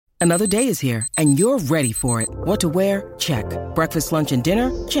Another day is here, and you're ready for it. What to wear? Check. Breakfast, lunch, and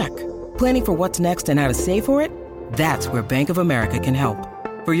dinner? Check. Planning for what's next and how to save for it? That's where Bank of America can help.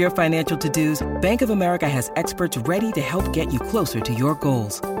 For your financial to-dos, Bank of America has experts ready to help get you closer to your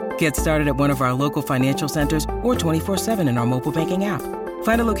goals. Get started at one of our local financial centers or 24/7 in our mobile banking app.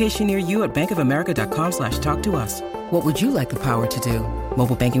 Find a location near you at bankofamerica.com/talktous. What would you like the power to do?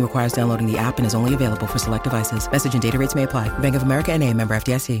 Mobile banking requires downloading the app and is only available for select devices. Message and data rates may apply. Bank of America N.A., member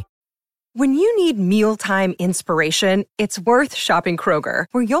FDIC. When you need mealtime inspiration, it's worth shopping Kroger,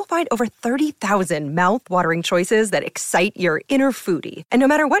 where you'll find over 30,000 mouth-watering choices that excite your inner foodie. And no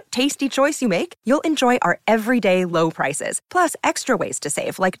matter what tasty choice you make, you'll enjoy our everyday low prices, plus extra ways to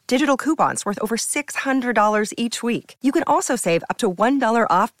save, like digital coupons worth over $600 each week. You can also save up to $1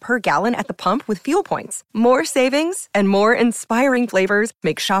 off per gallon at the pump with fuel points. More savings and more inspiring flavors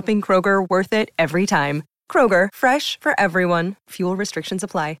make shopping Kroger worth it every time. Kroger, fresh for everyone. Fuel restrictions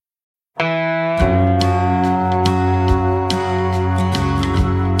apply. Hey,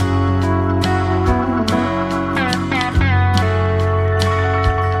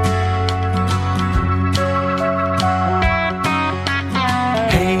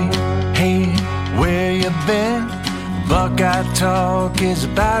 where you been? Buckeye Talk is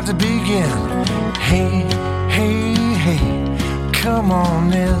about to begin. Hey, come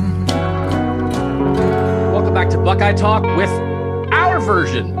on in. Welcome back to Buckeye Talk with our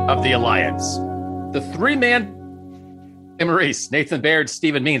version of the Alliance. The three-man Maurice, Nathan Baird,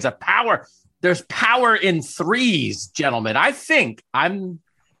 Stephen Means. There's power in threes, gentlemen. I'm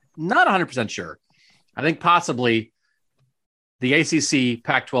not 100% sure. I think possibly the ACC,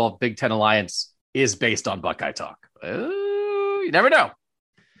 Pac-12, Big Ten Alliance is based on Buckeye Talk. You never know.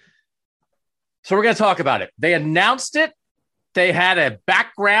 So we're going to talk about it. They announced it. They had a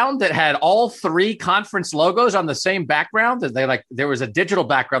background that had all three conference logos on the same background. There was a digital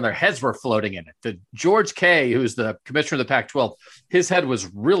background. Their heads were floating in it. The George K., who's the commissioner of the Pac-12, his head was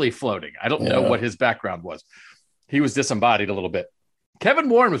really floating. I don't know what his background was. He was disembodied a little bit. Kevin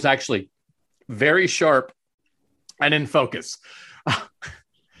Warren was actually very sharp and in focus.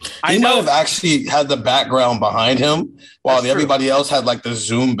 He might have actually had the background behind him while everybody else had like the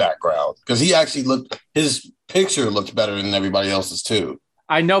Zoom background, because he actually his picture looked better than everybody else's too.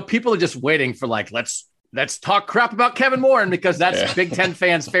 I know people are just waiting for let's talk crap about Kevin Warren, because that's Big Ten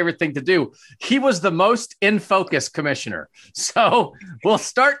fans' favorite thing to do. He was the most in focus commissioner. So we'll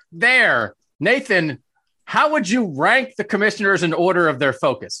start there. Nathan, how would you rank the commissioners in order of their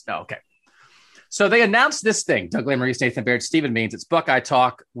focus? No, okay. So they announced this thing, Doug Maurice, Nathan Baird, Stephen Means. It's Buckeye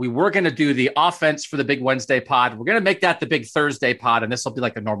Talk. We were going to do the offense for the big Wednesday pod. We're going to make that the big Thursday pod, and this will be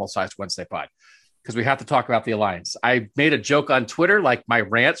like a normal-sized Wednesday pod, because we have to talk about the Alliance. I made a joke on Twitter, like my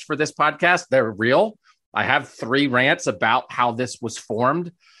rants for this podcast, they're real. I have 3 rants about how this was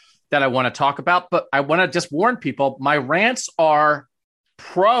formed that I want to talk about, but I want to just warn people, my rants are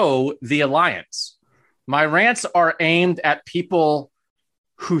pro the Alliance. My rants are aimed at people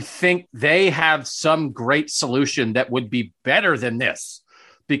who think they have some great solution that would be better than this.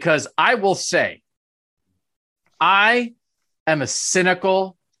 Because I will say, I am a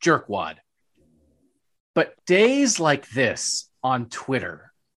cynical jerkwad. But days like this on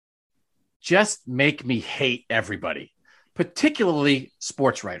Twitter just make me hate everybody, particularly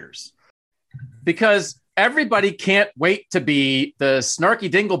sports writers. Because everybody can't wait to be the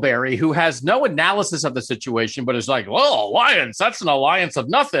snarky dingleberry who has no analysis of the situation, but is like, well, alliance, that's an alliance of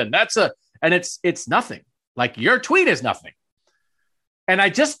nothing. And it's nothing. Like, your tweet is nothing. And I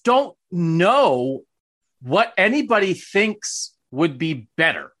just don't know what anybody thinks would be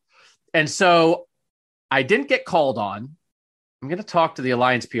better. And so I didn't get called on. I'm going to talk to the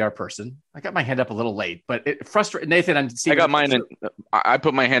Alliance PR person. I got my hand up a little late, but it frustrated Nathan. I got mine. I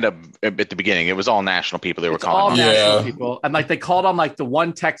put my hand up at the beginning. It was all national people. They were calling. All national people. And they called on the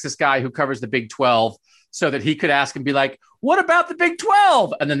one Texas guy who covers the Big 12 so that he could ask and be like, what about the Big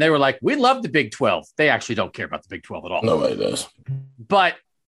 12? And then they were like, we love the Big 12. They actually don't care about the Big 12 at all. Nobody does. But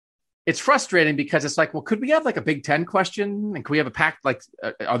it's frustrating because it's like, well, could we have a Big 10 question? And could we have a pack?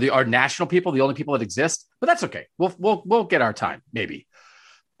 Are national people the only people that exist? But that's okay. We'll get our time, maybe.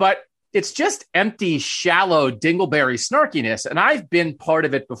 But it's just empty, shallow, dingleberry snarkiness. And I've been part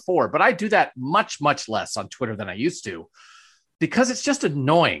of it before, but I do that much, much less on Twitter than I used to, because it's just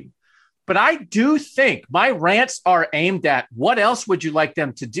annoying. But I do think my rants are aimed at, what else would you like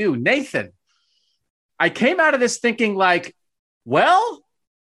them to do? Nathan, I came out of this thinking well,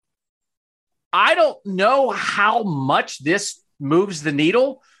 I don't know how much this moves the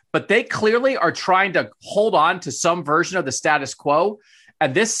needle, but they clearly are trying to hold on to some version of the status quo.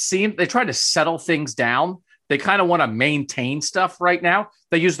 And they're trying to settle things down. They kind of want to maintain stuff right now.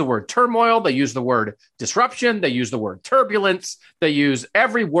 They use the word turmoil. They use the word disruption. They use the word turbulence. They use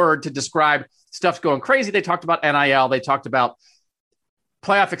every word to describe stuff's going crazy. They talked about NIL. They talked about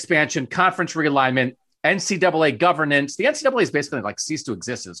playoff expansion, conference realignment, NCAA governance. The NCAA is basically like ceased to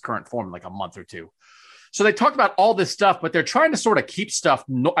exist in its current form in like a month or two. So they talked about all this stuff, but they're trying to sort of keep stuff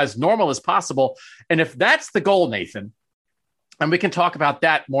as normal as possible. And if that's the goal, Nathan, and we can talk about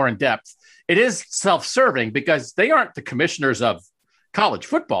that more in depth, it is self-serving because they aren't the commissioners of college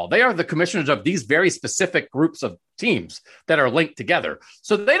football. They are the commissioners of these very specific groups of teams that are linked together.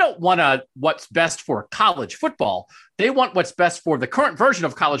 So they don't want what's best for college football. They want what's best for the current version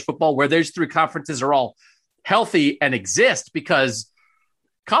of college football, where those three conferences are all healthy and exist, because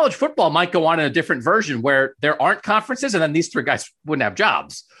college football might go on in a different version where there aren't conferences, and then these three guys wouldn't have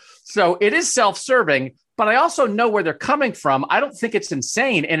jobs. So it is self-serving, but I also know where they're coming from. I don't think it's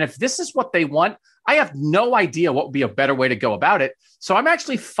insane. And if this is what they want, I have no idea what would be a better way to go about it. So I'm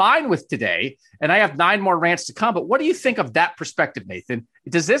actually fine with today, and I have 9 more rants to come. But what do you think of that perspective, Nathan?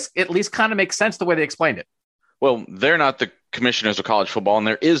 Does this at least kind of make sense the way they explained it? Well, they're not the commissioners of college football, and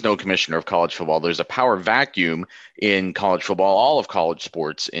there is no commissioner of college football. There's a power vacuum in college football, all of college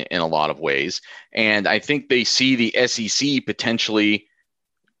sports in a lot of ways. And I think they see the SEC potentially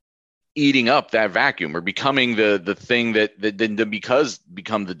eating up that vacuum, or becoming the thing that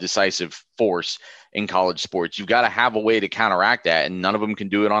become the decisive force in college sports. You've got to have a way to counteract that, and none of them can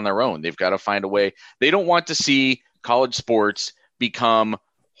do it on their own. They've got to find a way. They don't want to see college sports become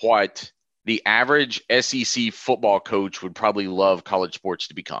what the average SEC football coach would probably love college sports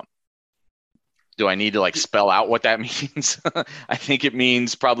to become. Do I need to spell out what that means? I think it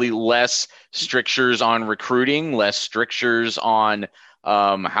means probably less strictures on recruiting, less strictures on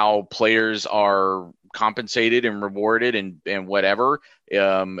how players are compensated and rewarded and whatever.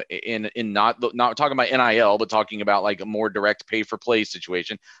 In not talking about NIL, but talking about like a more direct pay for play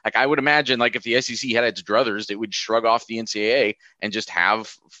situation. Like I would imagine, like if the SEC had its druthers, it would shrug off the NCAA and just have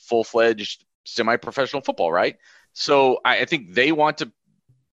full-fledged semi-professional football, right? So I think they want to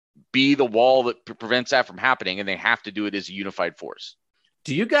be the wall that prevents that from happening, and they have to do it as a unified force.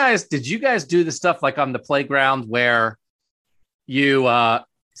 Did you guys do the stuff like on the playground where you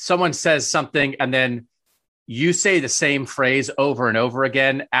someone says something and then you say the same phrase over and over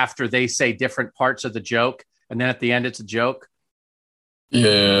again after they say different parts of the joke, and then at the end it's a joke?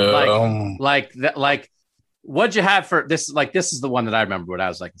 Yeah. Like what'd you have for this? Like, this is the one that I remember when I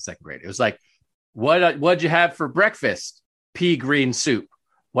was like in 2nd grade. It was like, what'd you have for breakfast? Pea green soup.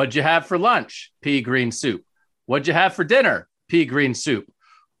 What'd you have for lunch? Pea green soup. What'd you have for dinner? Pea green soup.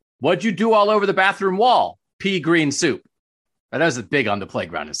 What'd you do all over the bathroom wall? Pea green soup. That was big on the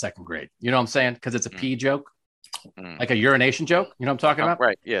playground in 2nd grade. You know what I'm saying? Because it's a pee joke, like a urination joke. You know what I'm talking about?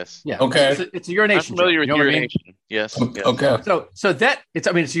 Right. Yes. Yeah. Okay. It's a urination joke. You know urination. I mean? Yes. Okay. So that it's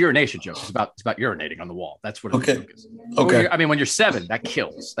a urination joke. It's about urinating on the wall. That's what a joke is. Okay. When you're 7, that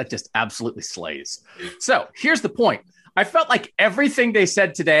kills. That just absolutely slays. So here's the point. I felt like everything they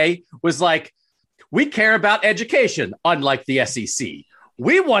said today was like, we care about education, unlike the SEC.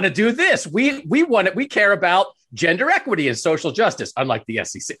 We want to do this. We care about gender equity and social justice, unlike the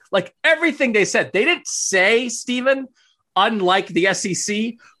SEC. Like everything they said, they didn't say, Stephen, unlike the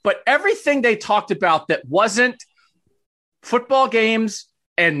SEC, but everything they talked about that wasn't football games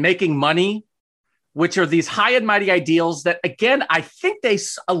and making money, which are these high and mighty ideals that, again, I think they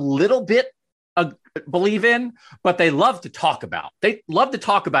a little bit believe in, but they love to talk about. They love to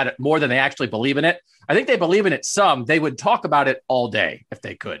talk about it more than they actually believe in it. I think they believe in it some. They would talk about it all day if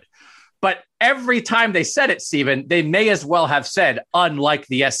they could. But every time they said it, Stephen, they may as well have said, unlike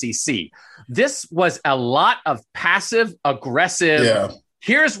the SEC. This was a lot of passive aggressive. Yeah.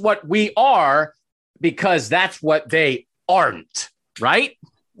 Here's what we are, because that's what they aren't, right?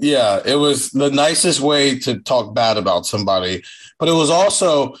 Yeah, it was the nicest way to talk bad about somebody. But it was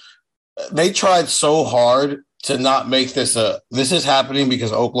also, they tried so hard to not make this this is happening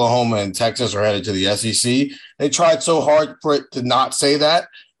because Oklahoma and Texas are headed to the SEC. They tried so hard for it to not say that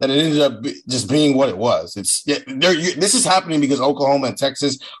it ended up just being what it was. This is happening because Oklahoma and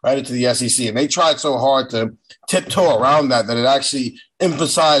Texas are headed to the SEC, and they tried so hard to tiptoe around that it actually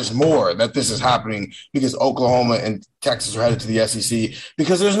emphasized more that this is happening because Oklahoma and Texas are headed to the SEC,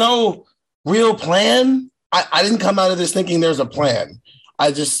 because there's no real plan. I didn't come out of this thinking there's a plan.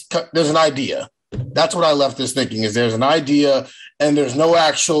 There's an idea. That's what I left this thinking, is there's an idea and there's no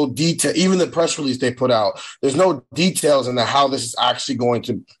actual detail. Even the press release they put out, there's no details into how this is actually going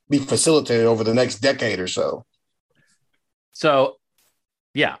to be facilitated over the next decade or so. So,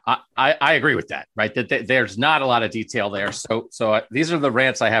 yeah, I agree with that, right? That there's not a lot of detail there. So these are the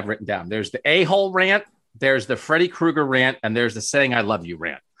rants I have written down. There's the a-hole rant, there's the Freddy Krueger rant, and there's the saying I love you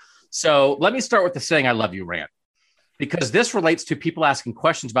rant. So let me start with the saying I love you rant, because this relates to people asking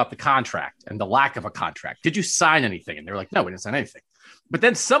questions about the contract and the lack of a contract. Did you sign anything? And they're like, no, we didn't sign anything. But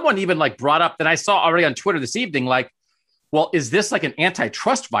then someone even like brought up that I saw already on Twitter this evening, like, well, is this like an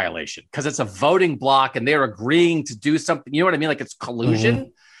antitrust violation? Because it's a voting block and they're agreeing to do something. You know what I mean? Like it's collusion. Mm-hmm.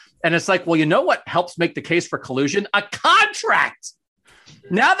 And it's like, well, you know what helps make the case for collusion? A contract.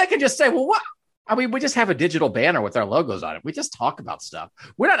 Now they can just say, well, what? I mean, we just have a digital banner with our logos on it. We just talk about stuff.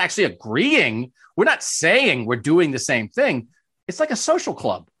 We're not actually agreeing. We're not saying we're doing the same thing. It's like a social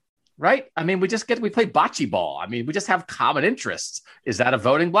club, right? I mean, we play bocce ball. I mean, we just have common interests. Is that a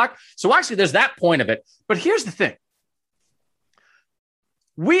voting block? So actually there's that point of it. But here's the thing.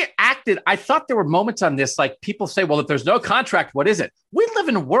 I thought there were moments on this, like people say, well, if there's no contract, what is it? We live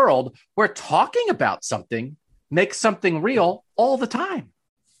in a world where talking about something makes something real all the time.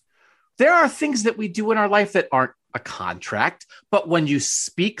 There are things that we do in our life that aren't a contract, but when you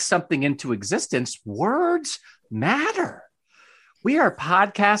speak something into existence, words matter. We are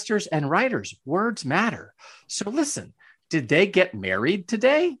podcasters and writers. Words matter. So listen, did they get married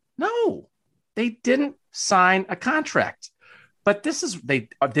today? No, they didn't sign a contract. But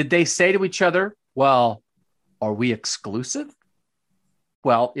did they say to each other, well, are we exclusive?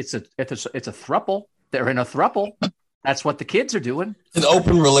 Well, it's a throuple. They're in a throuple. That's what the kids are doing. An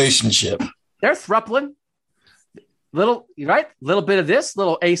open relationship. They're throupling. Little bit of this,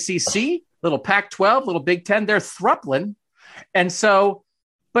 little ACC, little Pac-12, little Big Ten. They're throupling. And so,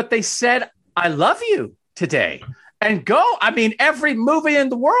 but they said, I love you today. And every movie in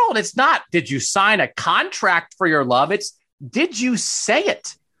the world, it's not, did you sign a contract for your love? It's, did you say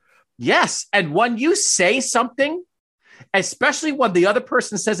it? Yes. And when you say something, especially when the other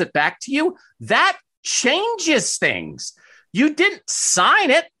person says it back to you, that changes things. You didn't sign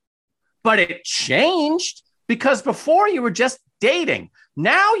it, but it changed because before you were just dating.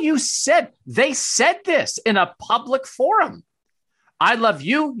 Now they said this in a public forum. I love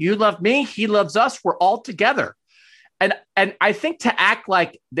you. You love me. He loves us. We're all together. And I think to act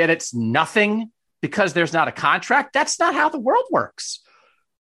like that it's nothing because there's not a contract, that's not how the world works.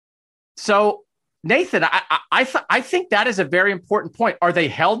 So, Nathan, I think that is a very important point. Are they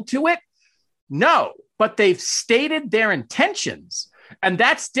held to it? No, but they've stated their intentions. And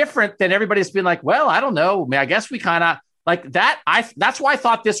that's different than everybody's been like, well, I don't know. I mean, I guess we kind of like that. That's why I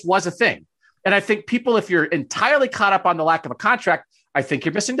thought this was a thing. And I think people, if you're entirely caught up on the lack of a contract, I think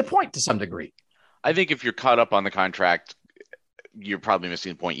you're missing the point to some degree. I think if you're caught up on the contract, you're probably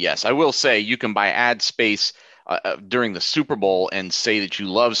missing the point. Yes, I will say you can buy ad space during the Super Bowl and say that you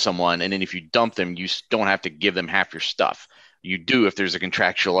love someone, and then if you dump them, you don't have to give them half your stuff. You do if there's a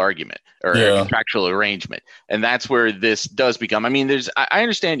contractual argument or a contractual arrangement, and that's where this does become. I mean, I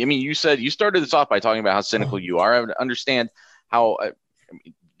understand. I mean, you started this off by talking about how cynical you are. I understand how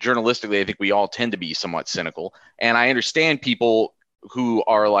journalistically, I think we all tend to be somewhat cynical, and I understand people who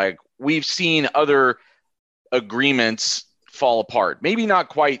are like, we've seen other agreements fall apart. Maybe not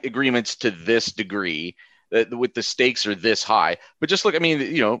quite agreements to this degree with the stakes are this high, but just look, I mean,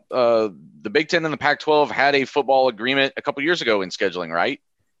 the Big Ten and the Pac-12 had a football agreement a couple years ago in scheduling, right?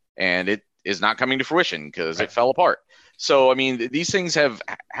 And it is not coming to fruition because it fell apart. So, I mean, these things have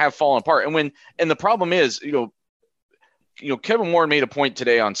fallen apart. And the problem is, Kevin Warren made a point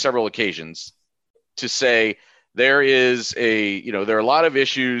today on several occasions to say there are a lot of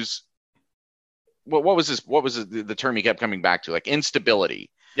issues. What was the term he kept coming back to? Like instability.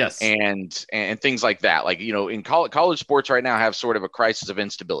 Yes. And things like that. Like, in college sports right now have sort of a crisis of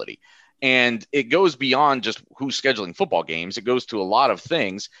instability. And it goes beyond just who's scheduling football games. It goes to a lot of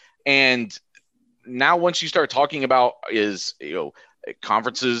things. And now once you start talking about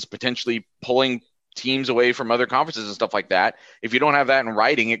conferences potentially pulling teams away from other conferences and stuff like that, if you don't have that in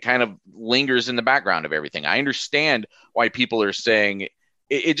writing, it kind of lingers in the background of everything. I understand why people are saying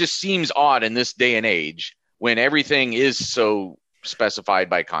it just seems odd in this day and age when everything is so specified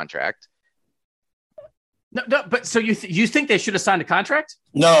by contract. No, but so you think they should have signed a contract?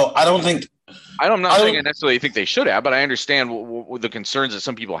 No, I don't think. I'm not saying I necessarily think they should have, but I understand the concerns that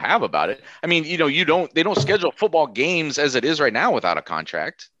some people have about it. I mean, they don't schedule football games as it is right now without a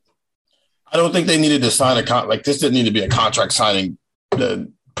contract. I don't think they needed to sign like this didn't need to be a contract signing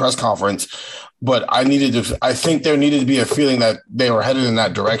press conference, but I think there needed to be a feeling that they were headed in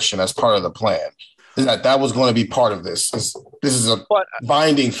that direction as part of the plan. That was going to be part of this. This is a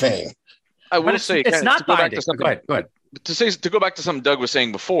binding thing. I will say it's not binding. Go ahead. To go back to something Doug was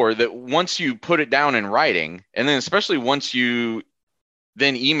saying before, that once you put it down in writing, and then especially once you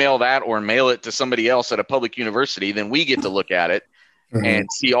then email that or mail it to somebody else at a public university, then we get to look at it and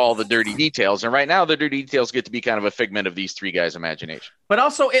see all the dirty details. And right now, the dirty details get to be kind of a figment of these three guys' imagination. But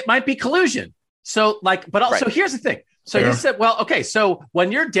also, it might be collusion. So, but also, Here's the thing. So you said, well, okay, so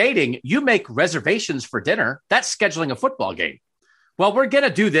when you're dating, you make reservations for dinner. That's scheduling a football game. Well, we're going to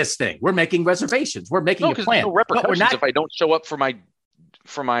do this thing. We're making reservations. We're making a plan. No repercussions if I don't show up for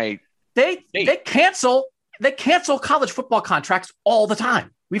my They cancel college football contracts all the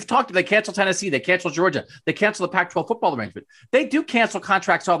time. We've talked. They cancel Tennessee. They cancel Georgia. They cancel the Pac-12 football arrangement. They do cancel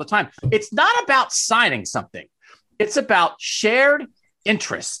contracts all the time. It's not about signing something. It's about shared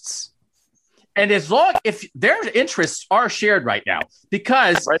interests. And if their interests are shared right now,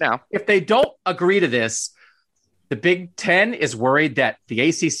 because if they don't agree to this, the Big Ten is worried that the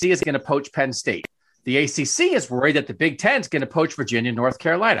ACC is going to poach Penn State. The ACC is worried that the Big Ten is going to poach Virginia and North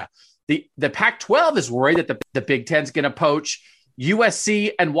Carolina. The Pac-12 is worried that the Big Ten is going to poach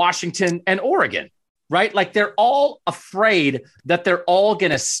USC and Washington and Oregon, right? Like they're all afraid that they're all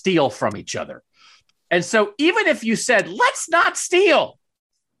going to steal from each other. And so even if you said, let's not steal,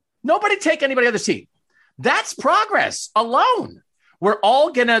 nobody take anybody other's team, that's progress alone. We're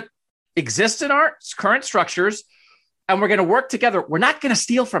all going to exist in our current structures and we're going to work together. We're not going to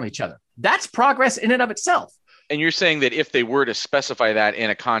steal from each other. That's progress in and of itself. And you're saying that if they were to specify that in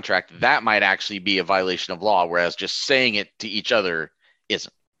a contract, that might actually be a violation of law, whereas just saying it to each other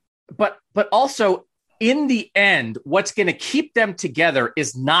isn't. But also, in the end, what's going to keep them together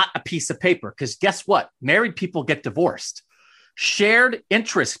is not a piece of paper. Because guess what? Married people get divorced. Shared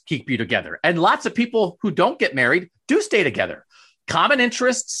interests keep you together. And lots of people who don't get married do stay together. Common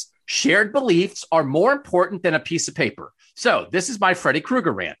interests, shared beliefs are more important than a piece of paper. So this is my Freddy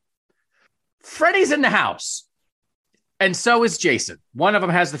Krueger rant. Freddy's in the house. And so is Jason. One of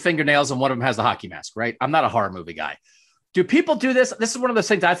them has the fingernails and one of them has the hockey mask, right? I'm not a horror movie guy. Do people do this? This is one of those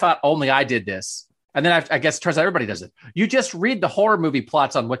things I thought only I did this. And then I guess it turns out everybody does it. You just read the horror movie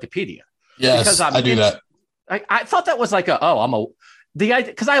plots on Wikipedia. Yes, I do that. I thought that was like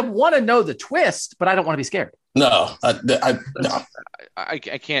because I want to know the twist, but I don't want to be scared. No, I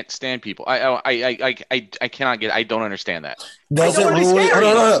can't stand people. I cannot get. I don't understand that. Does it really?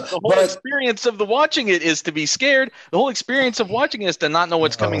 The whole experience of watching it is to be scared. The whole experience of watching it is to not know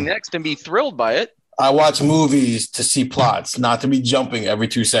what's coming next and be thrilled by it. I watch movies to see plots, not to be jumping every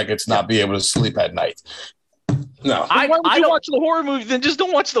 2 seconds, not be able to sleep at night. No. Why would you watch the horror movie? Then just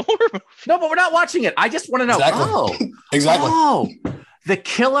don't watch the horror movie. No, but we're not watching it. I just want to know. Exactly. The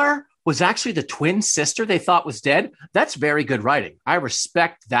killer was actually the twin sister they thought was dead. That's very good writing. I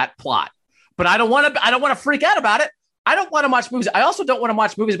respect that plot, but I don't want to freak out about it. I don't want to watch movies. I also don't want to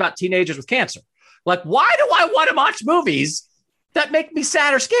watch movies about teenagers with cancer. Like, why do I want to watch movies that make me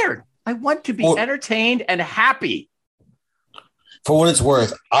sad or scared? I want to be entertained and happy. For what it's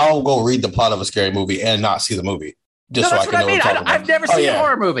worth, I'll go read the plot of a scary movie and not see the movie. Just so I can know what I'm talking about. I've never seen a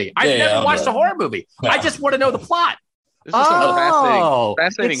horror movie. I've never watched a horror movie. No. I just want to know the plot. This is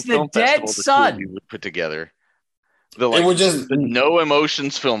fascinating it's film the Dead Son we would put together. The No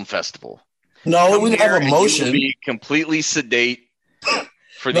Emotions Film Festival. No, we didn't have emotion. You will be completely sedate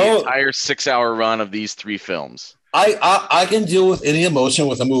for the entire 6-hour run of these 3 films. I can deal with any emotion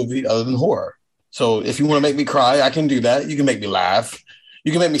with a movie other than horror. So if you want to make me cry, I can do that. You can make me laugh.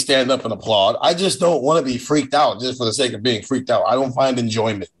 You can make me stand up and applaud. I just don't want to be freaked out just for the sake of being freaked out. I don't find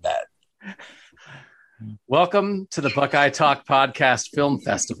enjoyment in that. Welcome to the Buckeye Talk Podcast Film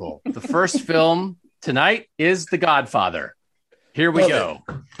Festival. The first film tonight is The Godfather. Here we go.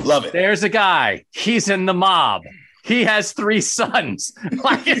 Love it. There's a guy. He's in the mob. He has 3 sons.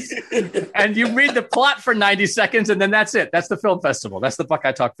 And you read the plot for 90 seconds, and then that's it. That's the film festival. That's the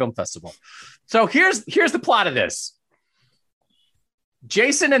Buckeye Talk Film Festival. So here's the plot of this.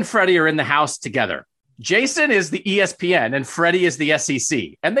 Jason and Freddy are in the house together. Jason is the ESPN, and Freddy is the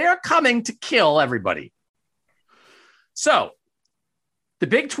SEC. And they are coming to kill everybody. So the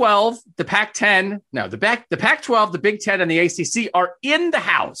Big 12, the Pac-10, the Pac-12, the Big 10, and the ACC are in the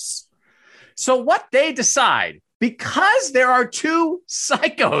house. So what they decide, because there are 2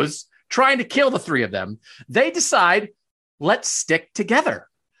 psychos trying to kill the 3 of them, they decide, let's stick together.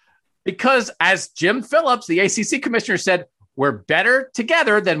 Because as Jim Phillips, the ACC commissioner, said, we're better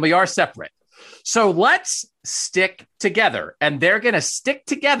together than we are separate. So let's stick together. And they're going to stick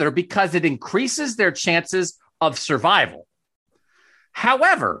together because it increases their chances of survival.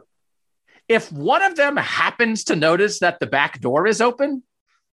 However, if one of them happens to notice that the back door is open,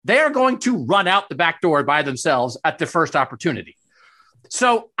 they are going to run out the back door by themselves at the first opportunity.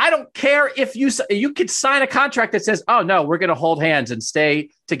 So I don't care if you could sign a contract that says, oh, no, we're going to hold hands and stay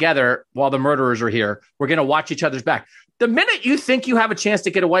together while the murderers are here. We're going to watch each other's back. The minute you think you have a chance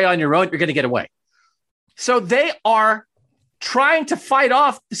to get away on your own, you're going to get away. So they are trying to fight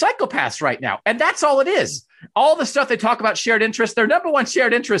off the psychopaths right now. And that's all it is. All the stuff they talk about shared interest, their number one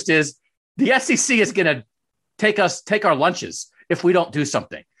shared interest is the SEC is going to take our lunches if we don't do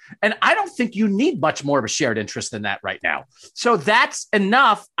something. And I don't think you need much more of a shared interest than that right now. So that's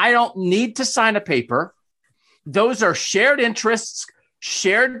enough. I don't need to sign a paper. Those are shared interests,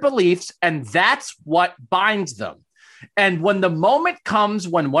 shared beliefs, and that's what binds them. And when the moment comes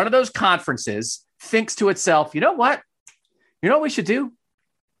when one of those conferences thinks to itself, you know what? You know what we should do?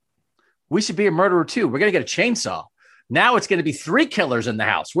 We should be a murderer too. We're going to get a chainsaw. Now it's going to be 3 killers in the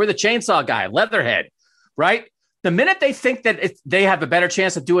house. We're the chainsaw guy, Leatherhead, right? The minute they think that they have a better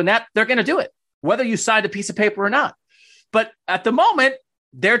chance of doing that, they're going to do it, whether you signed a piece of paper or not. But at the moment,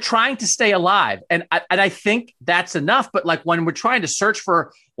 they're trying to stay alive. And I think that's enough. But like when we're trying to search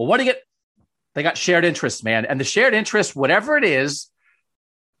for, well, what do you get? They got shared interests, man. And the shared interest, whatever it is,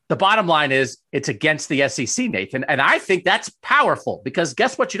 the bottom line is it's against the SEC, Nathan. And I think that's powerful because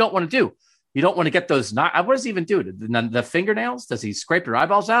guess what you don't want to do? You don't want to get those. What does he even do? The fingernails? Does he scrape your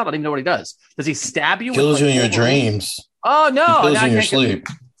eyeballs out? I don't even know what he does. Does he stab you? Kills you in your dreams. Oh, no. He kills you in your sleep.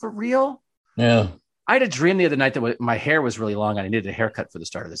 For real? Yeah. I had a dream the other night that my hair was really long and I needed a haircut for the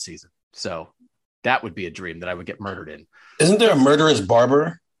start of the season. So that would be a dream that I would get murdered in. Isn't there a murderous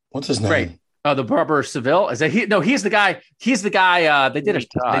barber? What's his name? Great. Oh, the Barber Seville. Is that he? No, he's the guy. He's the guy. They did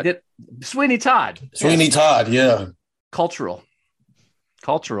Sweeney Todd. Sweeney Todd. Yeah. Cultural.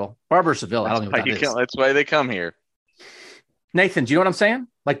 Barber Seville. I don't know what that is. That's why they come here. Nathan, do you know what I'm saying?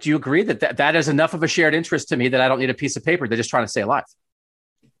 Like, do you agree that is enough of a shared interest to me that I don't need a piece of paper? They're just trying to stay alive.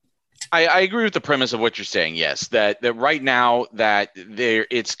 I agree with the premise of what you're saying. Yes, that right now that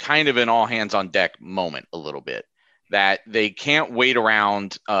it's kind of an all hands on deck moment a little bit. That they can't wait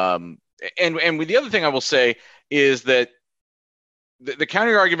around. And the other thing I will say is that the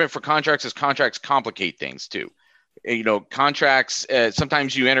counter argument for contracts is contracts complicate things too. You know, contracts.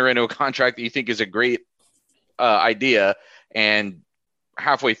 Sometimes you enter into a contract that you think is a great idea, and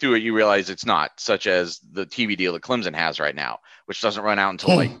halfway through it you realize it's not. Such as the TV deal that Clemson has right now, which doesn't run out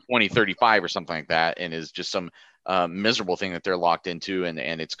until like 2035 or something like that, and is just some miserable thing that they're locked into, and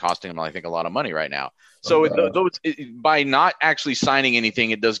it's costing them, I think, a lot of money right now. So by not actually signing anything,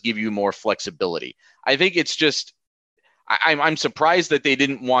 it does give you more flexibility. I think it's just I'm surprised that they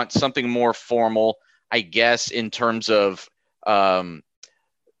didn't want something more formal, I guess, in terms of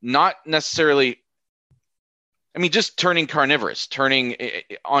not necessarily. I mean, just turning carnivorous, turning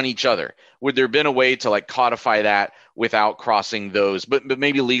on each other. Would there have been a way to like codify that without crossing those? But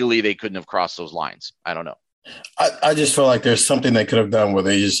maybe legally they couldn't have crossed those lines. I don't know. I just feel like there's something they could have done where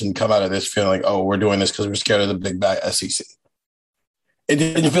they just didn't come out of this feeling like, oh, we're doing this because we're scared of the big bad SEC. It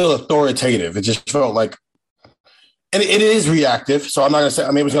didn't feel authoritative. It just felt like, and it is reactive. So I'm not going to say, I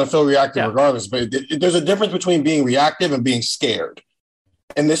mean, it was going to feel reactive regardless, but there's a difference between being reactive and being scared.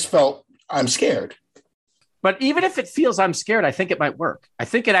 And this felt, I'm scared. But even if it feels I'm scared, I think it might work. I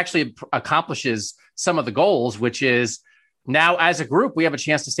think it actually accomplishes some of the goals, which is now as a group, we have a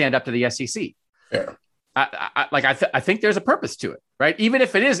chance to stand up to the SEC. Fair. I think there's a purpose to it, right? Even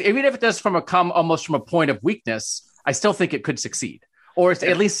if it does come almost from a point of weakness, I still think it could succeed, or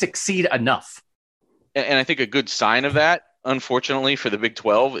at least succeed enough. And I think a good sign of that, unfortunately, for the Big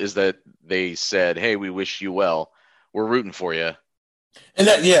 12 is that they said, hey, we wish you well. We're rooting for you. And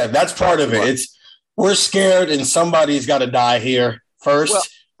that's part of it. We're scared and somebody's got to die here first. Well,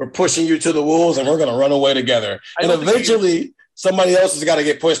 we're pushing you to the wolves and we're going to run away together. And eventually somebody else has got to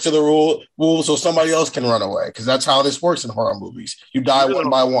get pushed to the wolves so somebody else can run away, because that's how this works in horror movies. You die one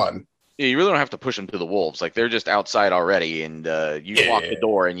by one. Yeah, you really don't have to push them to the wolves. Like, they're just outside already, and you lock the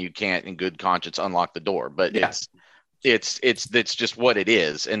door and you can't in good conscience unlock the door. But it's just what it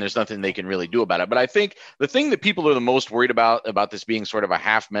is, and there's nothing they can really do about it. But I think the thing that people are the most worried about this being sort of a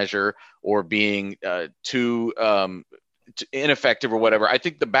half measure or being too ineffective or whatever, I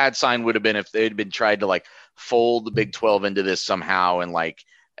think the bad sign would have been if they had been tried to like fold the Big 12 into this somehow and like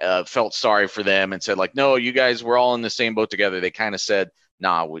felt sorry for them and said like, no, you guys, we're all in the same boat together. They kind of said,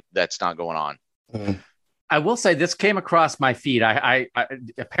 nah, that's not going on. Mm-hmm. I will say this came across my feed. I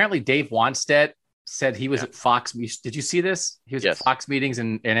apparently Dave Wanstead said he was at Fox. Did you see this? He was at Fox meetings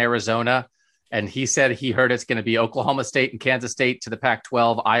in Arizona, and he said he heard it's going to be Oklahoma State and Kansas State to the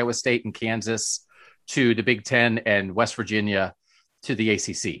Pac-12, Iowa State and Kansas to the Big Ten, and West Virginia to the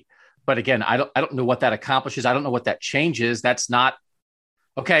ACC. But again, I don't know what that accomplishes. I don't know what that changes. That's not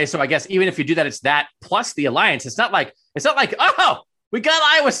okay. So I guess even if you do that, it's that plus the alliance. It's not like, oh, we got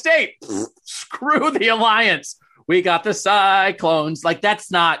Iowa State. Screw the alliance. We got the Cyclones. Like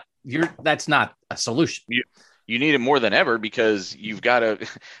that's not a solution. You need it more than ever because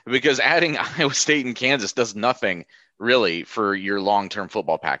because adding Iowa State and Kansas does nothing really, for your long-term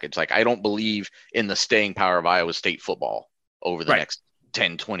football package. Like, I don't believe in the staying power of Iowa State football over the next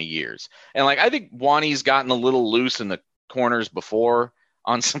 10, 20 years. And like, I think Wani's gotten a little loose in the corners before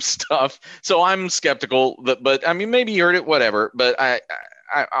on some stuff. So I'm skeptical but I mean, maybe you heard it, whatever, but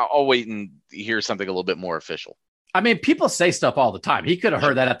I'll wait and hear something a little bit more official. I mean, people say stuff all the time. He could have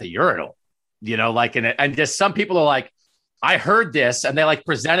heard that at the urinal, like, and just some people are like, I heard this, and they like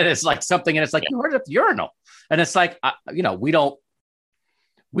present it as like something, and it's like, you heard it at the urinal. And it's like, we don't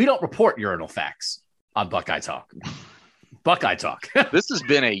report urinal facts on Buckeye Talk. Buckeye Talk. This has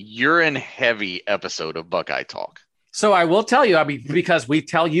been a urine heavy episode of Buckeye Talk. So I will tell you, I mean, because we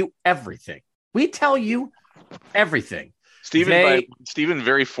tell you everything. Stephen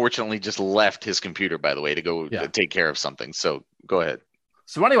very fortunately just left his computer, by the way, to go take care of something. So go ahead.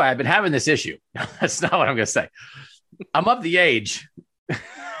 So anyway, I've been having this issue. That's not what I'm going to say. I'm of the age.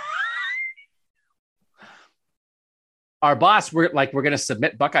 Our boss, we're going to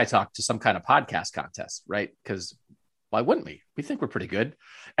submit Buckeye Talk to some kind of podcast contest, right? Because why wouldn't we? We think we're pretty good.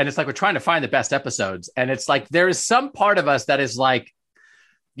 And it's like, we're trying to find the best episodes. And it's like, there is some part of us that is like,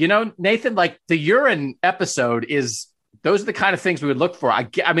 Nathan, like the urine episode those are the kind of things we would look for.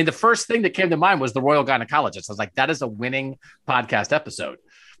 I mean, the first thing that came to mind was the Royal Gynecologist. I was like, that is a winning podcast episode.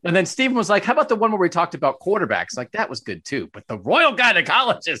 And then Stephen was like, how about the one where we talked about quarterbacks? Like, that was good too. But the Royal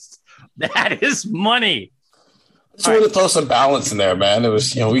Gynecologist, that is money. Just wanted to throw some balance in there, man. It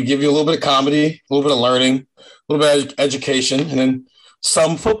was, we give you a little bit of comedy, a little bit of learning, a little bit of education, and then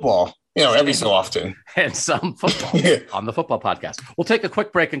some football, every so often. And some football on the football podcast. We'll take a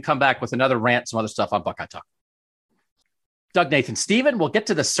quick break and come back with another rant, some other stuff on Buckeye Talk. Doug, Nathan, Steven, we'll get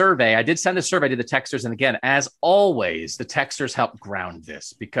to the survey. I did send a survey to the texters. And again, as always, the texters help ground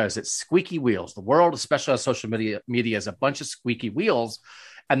this because it's squeaky wheels. The world, especially on social media, is a bunch of squeaky wheels.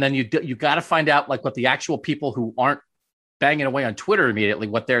 And then you got to find out like what the actual people who aren't banging away on Twitter immediately,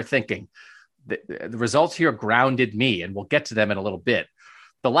 what they're thinking. The results here grounded me, and we'll get to them in a little bit.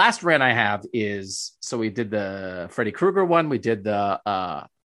 The last rant I have is, so we did the Freddy Krueger one. We did the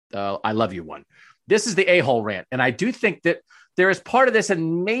I Love You one. This is the a-hole rant. And I do think that there is part of this,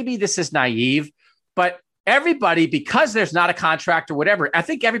 and maybe this is naive, but everybody, because there's not a contract or whatever, I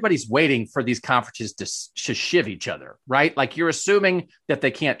think everybody's waiting for these conferences to shiv each other, right? Like you're assuming that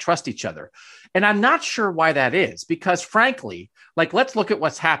they can't trust each other. And I'm not sure why that is, because frankly, like let's look at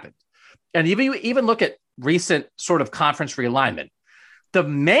what's happened. And even look at recent sort of conference realignment. The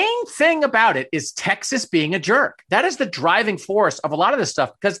main thing about it is Texas being a jerk. That is the driving force of a lot of this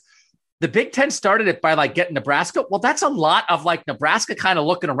stuff, because the Big Ten started it by like getting Nebraska. Well, that's a lot of like Nebraska kind of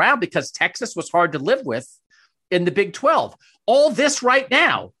looking around because Texas was hard to live with in the Big 12. All this right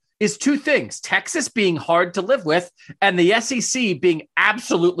now is two things: Texas being hard to live with and the SEC being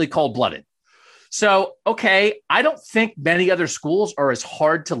absolutely cold-blooded. So, okay, I don't think many other schools are as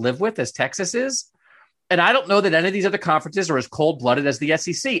hard to live with as Texas is. And I don't know that any of these other conferences are as cold-blooded as the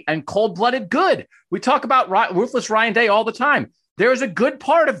SEC. And cold-blooded, good. We talk about ruthless Ryan Day all the time. There's a good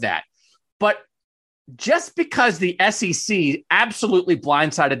part of that. But just because the SEC absolutely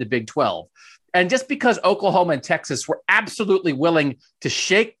blindsided the Big 12, and just because Oklahoma and Texas were absolutely willing to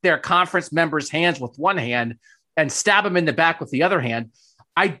shake their conference members' hands with one hand and stab them in the back with the other hand,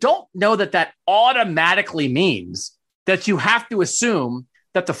 I don't know that that automatically means that you have to assume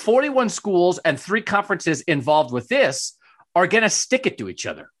that the 41 schools and 3 conferences involved with this are going to stick it to each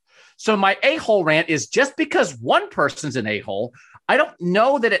other. So my a-hole rant is, just because one person's an a-hole, I don't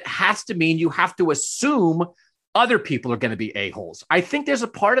know that it has to mean you have to assume other people are going to be a-holes. I think there's a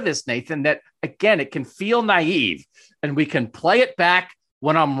part of this, Nathan, that, again, it can feel naive and we can play it back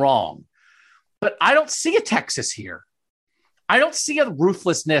when I'm wrong. But I don't see a Texas here. I don't see a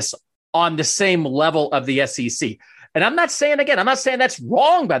ruthlessness on the same level of the SEC. And I'm not saying that's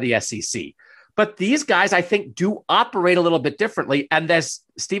wrong by the SEC. But these guys, I think, do operate a little bit differently. And as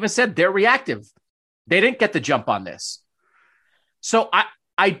Steven said, they're reactive. They didn't get the jump on this. So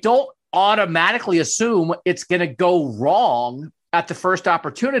I don't automatically assume it's going to go wrong at the first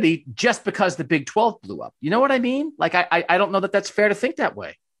opportunity just because the Big 12 blew up. You know what I mean? Like, I don't know that that's fair to think that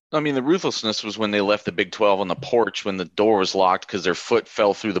way. I mean, the ruthlessness was when they left the Big 12 on the porch when the door was locked because their foot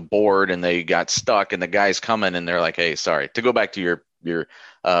fell through the board and they got stuck, and the guy's coming and they're like, hey, sorry. To go back to your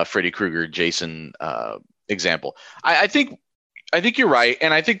Freddy Krueger, Jason example. I think you're right.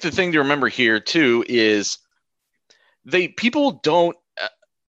 And I think the thing to remember here too is people don't,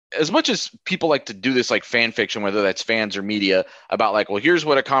 as much as people like to do this like fan fiction, whether that's fans or media, about like, well, here's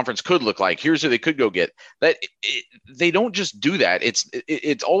what a conference could look like, here's who they could go get, they don't just do that.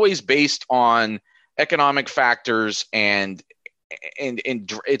 It's always based on economic factors and and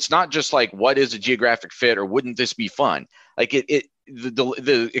it's not just like what is a geographic fit or wouldn't this be fun? Like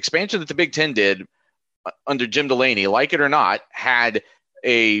the expansion that the Big Ten did under Jim Delaney, like it or not, had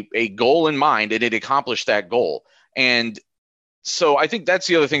a goal in mind, and it accomplished that goal. And so I think that's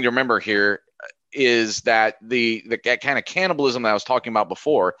the other thing to remember here is that the kind of cannibalism that I was talking about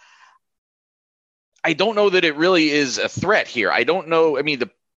before, I don't know that it really is a threat here. I don't know. I mean,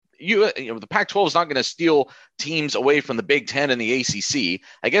 the Pac-12 is not going to steal teams away from the Big Ten and the ACC.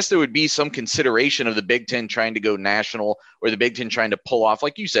 I guess there would be some consideration of the Big Ten trying to go national or the Big Ten trying to pull off,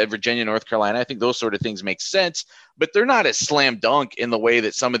 like you said, Virginia, North Carolina. I think those sort of things make sense, but they're not a slam dunk in the way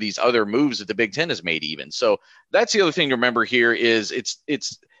that some of these other moves that the Big Ten has made even. So that's the other thing to remember here is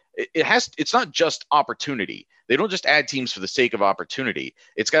it's not just opportunity. They don't just add teams for the sake of opportunity.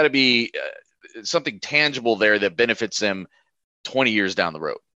 It's got to be something tangible there that benefits them 20 years down the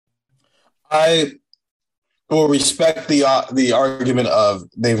road. I will respect the argument of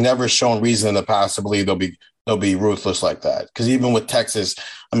they've never shown reason in the past to believe they'll be ruthless like that. Because even with Texas,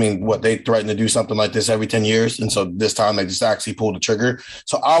 I mean, they threaten to do something like this every 10 years, and so this time they just actually pulled the trigger.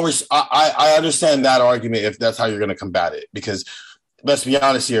 So I understand that argument if that's how you're going to combat it. Because let's be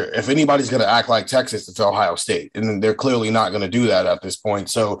honest here, if anybody's going to act like Texas, it's Ohio State, and they're clearly not going to do that at this point.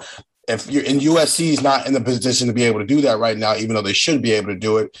 So if you're in USC is not in the position to be able to do that right now, even though they should be able to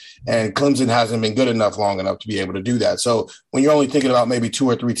do it. And Clemson hasn't been good enough long enough to be able to do that. So when you're only thinking about maybe 2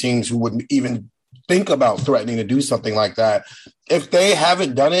 or 3 teams who wouldn't even think about threatening to do something like that, if they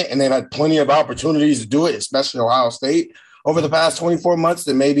haven't done it and they've had plenty of opportunities to do it, especially Ohio State over the past 24 months,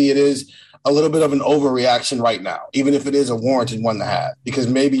 then maybe it is a little bit of an overreaction right now, even if it is a warranted one to have, because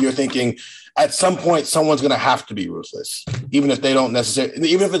maybe you're thinking at some point someone's going to have to be ruthless, even if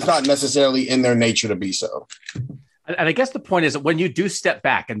it's not necessarily in their nature to be so. And I guess the point is that when you do step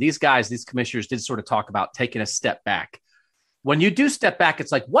back, and these commissioners did sort of talk about taking a step back. When you do step back,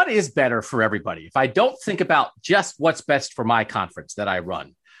 it's like, what is better for everybody? If I don't think about just what's best for my conference that I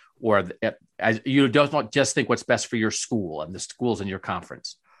run, or as you don't just think what's best for your school and the schools in your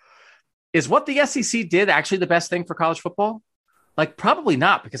conference. Is what the SEC did actually the best thing for college football? Like, probably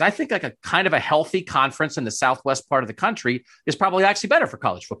not, because I think like a kind of a healthy conference in the southwest part of the country is probably actually better for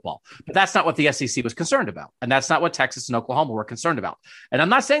college football. But that's not what the SEC was concerned about. And that's not what Texas and Oklahoma were concerned about. And I'm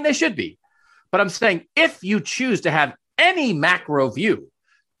not saying they should be, but I'm saying if you choose to have any macro view,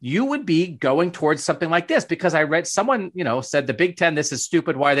 you would be going towards something like this, because I read someone, said the Big Ten, this is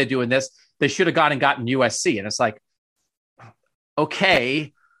stupid. Why are they doing this? They should have gone and gotten USC. And it's like,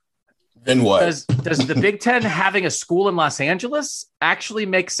 okay. Then what? Does the Big Ten having a school in Los Angeles actually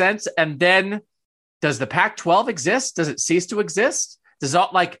make sense? And then does the Pac-12 exist? Does it cease to exist? Does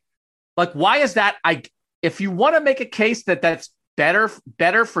all like why is that? If you want to make a case that that's better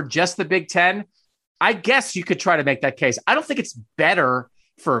for just the Big Ten, I guess you could try to make that case. I don't think it's better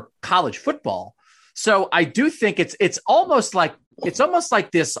for college football. So I do think it's almost like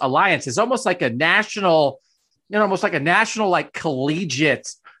this alliance is almost like a national, like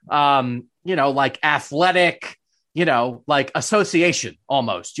collegiate, like athletic, like association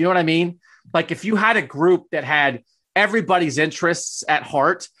almost. You know what I mean? Like if you had a group that had everybody's interests at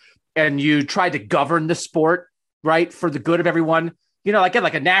heart and you tried to govern the sport, right, for the good of everyone, like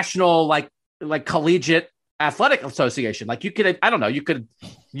a national, like collegiate athletic association. Like you could, I don't know, you could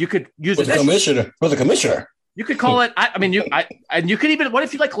use the commissioner. You could call it. And you could even. What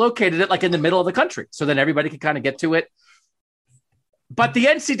if you located it like in the middle of the country, so then everybody could kind of get to it. But the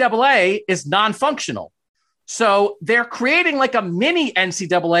NCAA is non-functional, so they're creating like a mini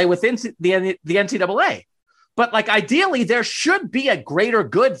NCAA within the NCAA. But ideally, there should be a greater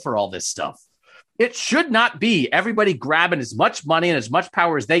good for all this stuff. It should not be everybody grabbing as much money and as much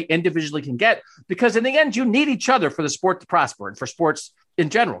power as they individually can get, because in the end, you need each other for the sport to prosper and for sports in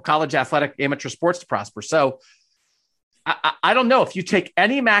general, college athletic, amateur sports to prosper. So I don't know. If you take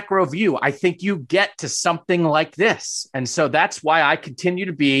any macro view, I think you get to something like this. And so that's why I continue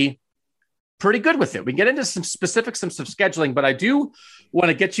to be pretty good with it. We can get into some specifics, some scheduling, but I do want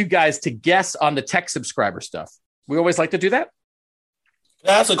to get you guys to guess on the tech subscriber stuff. We always like to do that.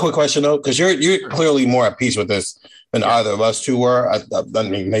 That's a quick question, though, because you're clearly more at peace with this than either of us two were. I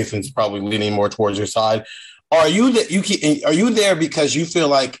mean, Nathan's probably leaning more towards your side. Are you there because you feel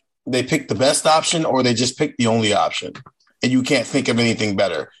like they picked the best option, or they just picked the only option, and you can't think of anything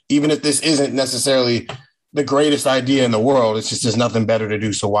better? Even if this isn't necessarily the greatest idea in the world, it's just there's nothing better to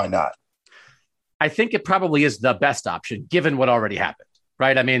do, so why not? I think it probably is the best option, given what already happened,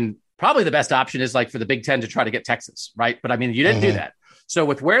 right? I mean, probably the best option is for the Big Ten to try to get Texas, right? But I mean, you didn't do that. So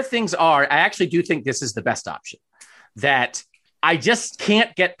with where things are, I actually do think this is the best option. That I just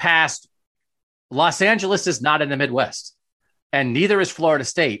can't get past. Los Angeles is not in the Midwest. and neither is Florida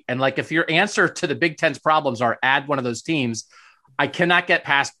State. And like, if your answer to the Big Ten's problems are add one of those teams, I cannot get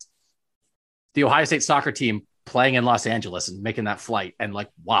past the Ohio State soccer team playing in Los Angeles and making that flight. And like,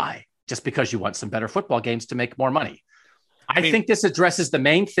 why? Just because you want some better football games to make more money. I think this addresses the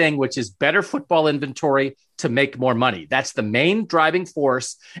main thing, which is better football inventory to make more money. That's the main driving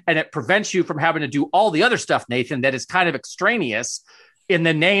force. And it prevents you from having to do all the other stuff, Nathan, that is kind of extraneous in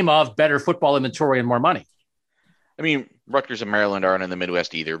the name of better football inventory and more money. I mean, Rutgers and Maryland aren't in the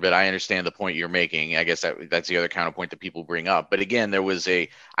Midwest either, but I understand the point you're making. I guess that's the other counterpoint that people bring up. But again, there was I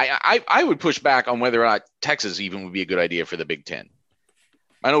would push back on whether or not Texas even would be a good idea for the Big Ten.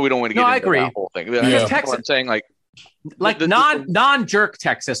 I know we don't want to get into that whole thing. Yeah. Texas, I'm saying non-jerk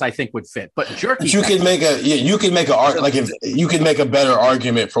Texas, I think would fit, but jerky. But you can make a better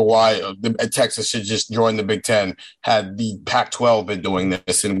argument for why Texas should just join the Big Ten had the Pac-12 been doing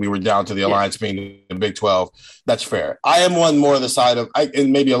this, and we were down to the alliance being the Big 12. That's fair. I am one more on the side of,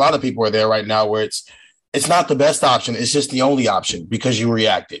 and maybe a lot of people are there right now where it's not the best option. It's just the only option because you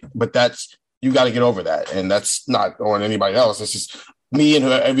reacted. But you got to get over that, and that's not on anybody else. It's just me and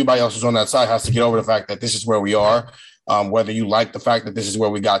everybody else who's on that side has to get over the fact that this is where we are. Whether you like the fact that this is where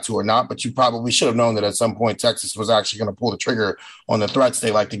we got to or not, but you probably should have known that at some point Texas was actually going to pull the trigger on the threats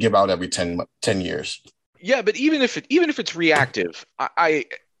they like to give out every 10 years. Yeah, but even if it's reactive, I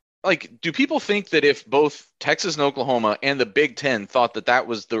do people think that if both Texas and Oklahoma and the Big Ten thought that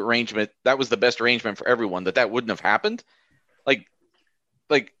was the arrangement, that was the best arrangement for everyone, that wouldn't have happened?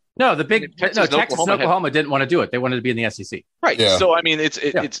 No, Texas and Oklahoma didn't want to do it. They wanted to be in the SEC. Right. Yeah. So I mean,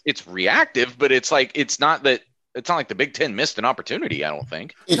 it's reactive, but it's like it's not like the Big Ten missed an opportunity. I don't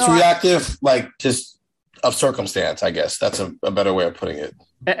think it's reactive, like just of circumstance. I guess that's a better way of putting it.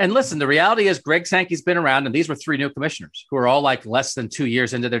 And listen, the reality is Greg Sankey's been around, and these were 3 new commissioners who are all like less than 2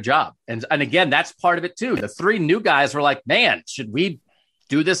 years into their job. And again, that's part of it too. The 3 new guys were like, man, should we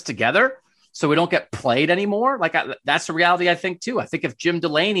do this together so we don't get played anymore? Like that's the reality, I think, too. I think if Jim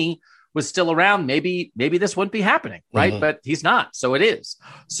Delaney was still around, maybe this wouldn't be happening, right? Mm-hmm. But he's not, so it is.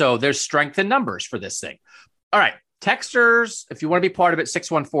 So there's strength in numbers for this thing. All right, texters, if you want to be part of it,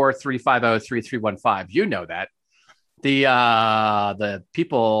 614-350-3315. You know that. The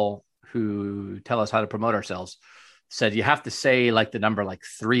people who tell us how to promote ourselves said you have to say like the number like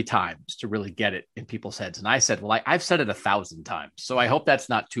 3 times to really get it in people's heads. And I said, well, I've said it 1,000 times, so I hope that's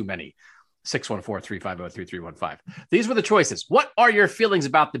not too many. 614-350-3315. These were the choices. What are your feelings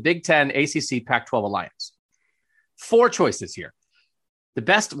about the Big Ten, ACC, Pac-12 alliance? 4 choices here. The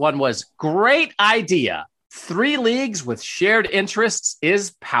best one was great idea. 3 leagues with shared interests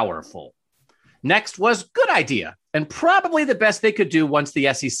is powerful. Next was good idea and probably the best they could do once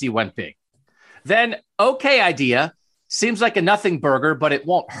the SEC went big. Then okay idea, seems like a nothing burger, but it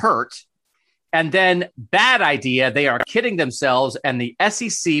won't hurt. And then bad idea, they are kidding themselves and the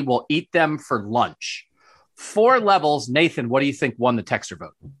SEC will eat them for lunch. 4 levels. Nathan, what do you think won the texter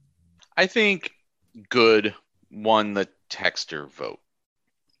vote? I think good won the texter vote.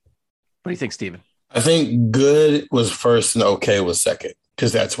 What do you think, Stephen? I think good was first and okay was second,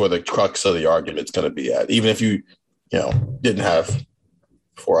 because that's where the crux of the argument's going to be at, even if you didn't have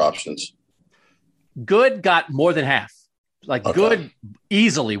 4 options. Good got more than half. Okay. Good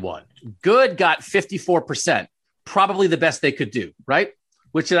easily won. Good got 54%, probably the best they could do, right?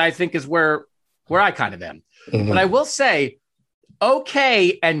 Which I think is where I kind of am. Mm-hmm. But I will say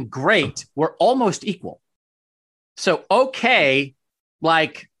okay and great were almost equal. So okay,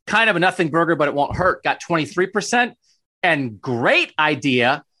 like kind of a nothing burger, but it won't hurt, got 23%. And great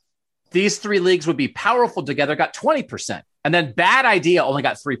idea, these 3 leagues would be powerful together, got 20%. And then bad idea only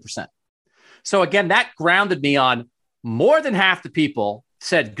got 3%. So again, that grounded me on more than half the people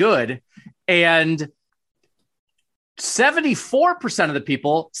said good, and 74% of the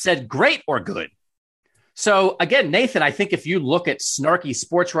people said great or good. So again, Nathan, I think if you look at snarky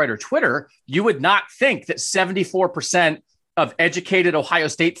sports writer Twitter, you would not think that 74% of educated Ohio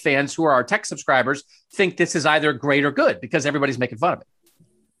State fans who are our tech subscribers think this is either great or good, because everybody's making fun of it.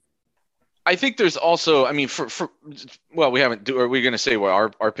 I think there's also, I mean, we haven't, are we going to say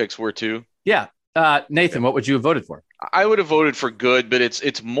what our picks were too? Yeah. Nathan, what would you have voted for? I would have voted for good, but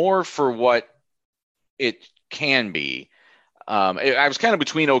it's more for what it can be. I was kind of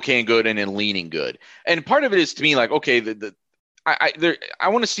between okay and good and then leaning good. And part of it is to me like, okay, I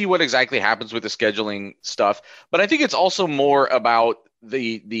want to see what exactly happens with the scheduling stuff, but I think it's also more about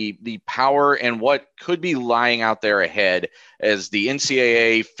the power and what could be lying out there ahead as the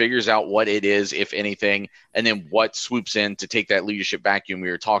NCAA figures out what it is, if anything, and then what swoops in to take that leadership vacuum we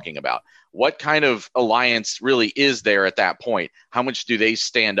were talking about. What kind of alliance really is there at that point? How much do they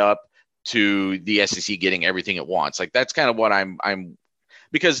stand up to the SEC getting everything it wants. Like that's kind of what I'm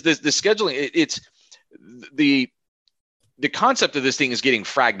because the scheduling, it's the concept of this thing is getting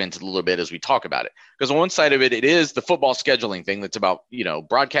fragmented a little bit as we talk about it. Because on one side of it, it is the football scheduling thing that's about,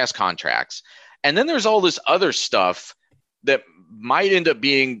 broadcast contracts. And then there's all this other stuff that might end up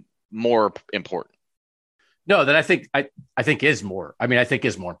being more important. No, that I think is more. I think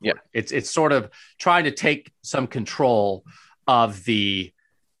is more important. Yeah. It's sort of trying to take some control of the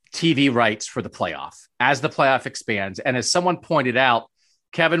TV rights for the playoff as the playoff expands. And as someone pointed out,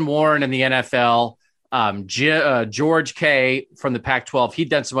 Kevin Warren in the NFL, George K from the Pac-12, he'd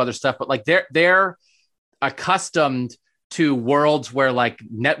done some other stuff, but like they're accustomed to worlds where like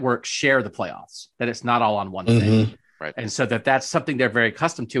networks share the playoffs, that it's not all on one thing. Right. And so that's something they're very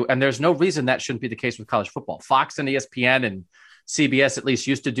accustomed to. And there's no reason that shouldn't be the case with college football. Fox and ESPN and CBS at least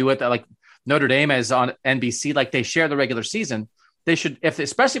used to do it. That like Notre Dame is on NBC, like they share the regular season. They should,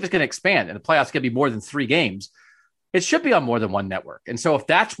 especially if it's going to expand and the playoffs going to be more than 3 games, it should be on more than one network. And so if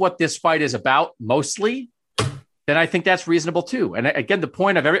that's what this fight is about mostly, then I think that's reasonable too. And again, the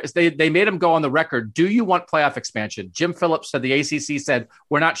point of they made them go on the record. Do you want playoff expansion? Jim Phillips said the ACC said,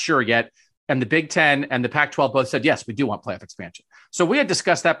 we're not sure yet. And the Big Ten and the Pac-12 both said, yes, we do want playoff expansion. So we had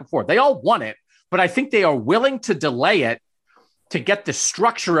discussed that before. They all want it, but I think they are willing to delay it to get the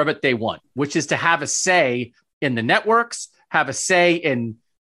structure of it they want, which is to have a say in the networks, have a say in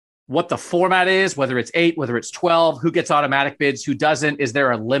what the format is, whether it's 8, whether it's 12, who gets automatic bids, who doesn't. Is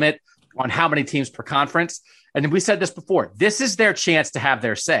there a limit on how many teams per conference? And we said this before. This is their chance to have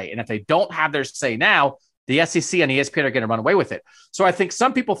their say. And if they don't have their say now, the SEC and ESPN are going to run away with it. So I think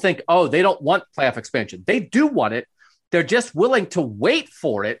some people think, oh, they don't want playoff expansion. They do want it. They're just willing to wait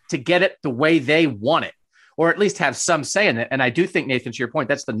for it to get it the way they want it, or at least have some say in it. And I do think, Nathan, to your point,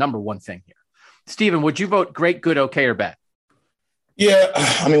 that's the number one thing here. Stephen, would you vote great, good, okay, or bad?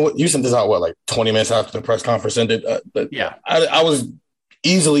 Yeah. You sent this out, like 20 minutes after the press conference ended? Yeah. I was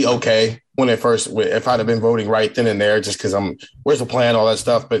easily okay when if I'd have been voting right then and there, just because where's the plan, all that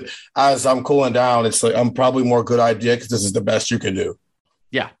stuff. But as I'm cooling down, it's like, I'm probably more good idea because this is the best you can do.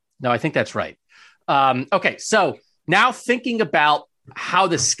 Yeah, no, I think that's right. Okay. So now thinking about how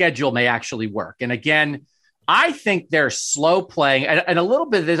the schedule may actually work. And again, I think they're slow playing. And a little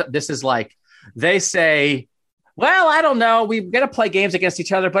bit of this is like, they say, well, I don't know. We've got to play games against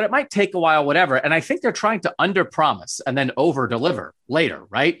each other, but it might take a while, whatever. And I think they're trying to under-promise and then over-deliver later,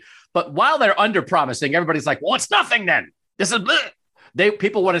 right? But while they're under-promising, everybody's like, well, it's nothing then. This is bleh.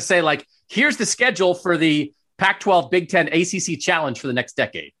 People want to say, like, here's the schedule for the Pac-12 Big Ten ACC Challenge for the next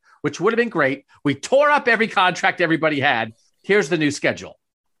decade, which would have been great. We tore up every contract everybody had. Here's the new schedule.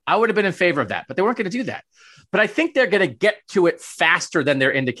 I would have been in favor of that, but they weren't going to do that. But I think they're going to get to it faster than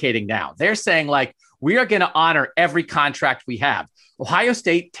they're indicating now. They're saying, like, we are going to honor every contract we have. Ohio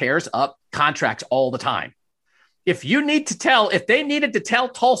State tears up contracts all the time. If they needed to tell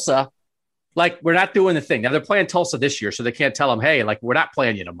Tulsa, like, we're not doing the thing. Now they're playing Tulsa this year, so they can't tell them, hey, like, we're not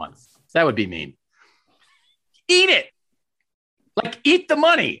playing you in a month. That would be mean. Eat it. Like, eat the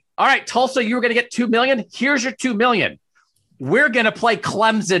money. All right, Tulsa, you were going to get $2 million. Here's your $2 million. We're going to play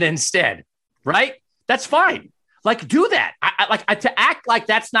Clemson instead, right? That's fine. Like, do that. To act like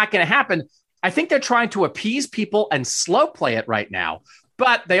that's not going to happen. I think they're trying to appease people and slow play it right now.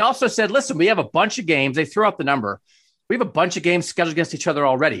 But they also said, listen, we have a bunch of games. They threw out the number. We have a bunch of games scheduled against each other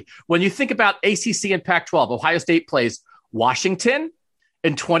already. When you think about ACC and Pac-12, Ohio State plays Washington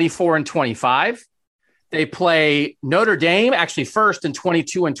in 24 and 25. They play Notre Dame actually first in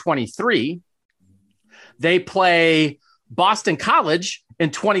 22 and 23. They play Boston College in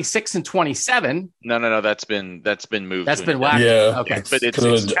 26 and 27. No. That's been moved. That's been whacked. Yeah. Okay. But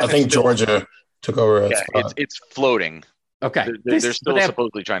I think Georgia took over. It's floating. Okay. They're still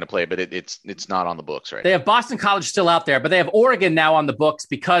supposedly trying to play, but it's not on the books, right? They have Boston College still out there, but they have Oregon now on the books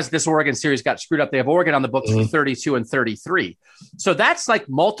because this Oregon series got screwed up. They have Oregon on the books for 32 and 33. So that's like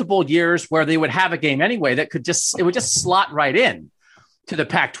multiple years where they would have a game anyway that would just slot right in to the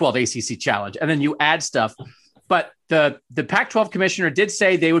Pac-12 ACC challenge. And then you add stuff. But the Pac-12 commissioner did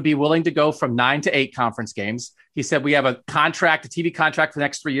say they would be willing to go from 9 to 8 conference games. He said, we have a TV contract for the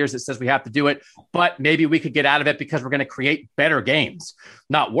next 3 years that says we have to do it, but maybe we could get out of it because we're going to create better games,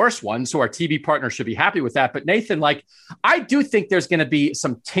 not worse ones. So our TV partners should be happy with that. But Nathan, like, I do think there's going to be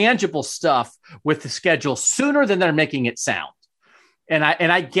some tangible stuff with the schedule sooner than they're making it sound. And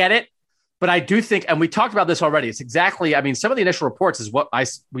I get it. But I do think, and we talked about this already, it's exactly, some of the initial reports is what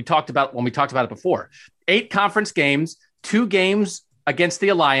we talked about when we talked about it before. 8 conference games, 2 games against the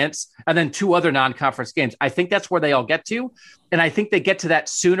Alliance, and then 2 other non-conference games. I think that's where they all get to. And I think they get to that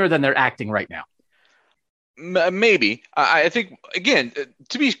sooner than they're acting right now. Maybe. I think, again,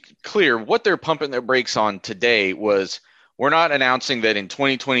 to be clear, what they're pumping their brakes on today was we're not announcing that in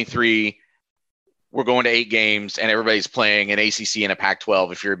 2023 we're going to 8 games and everybody's playing an ACC and a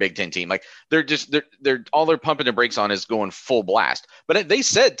Pac-12 if you're a Big Ten team. Like they're all they're pumping their brakes on is going full blast. But they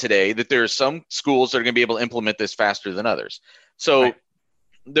said today that there are some schools that are going to be able to implement this faster than others. So right.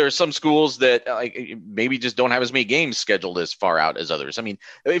 There are some schools that maybe just don't have as many games scheduled as far out as others. I mean,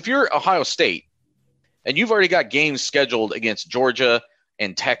 if you're Ohio State, and you've already got games scheduled against Georgia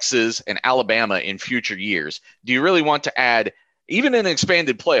and Texas and Alabama in future years, do you really want to add, even an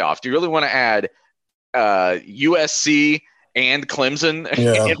expanded playoff, do you really want to add USC and Clemson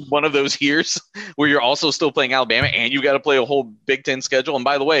in one of those years where you're also still playing Alabama and you got to play a whole Big Ten schedule? And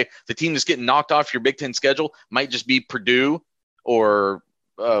by the way, the team that's getting knocked off your Big Ten schedule might just be Purdue or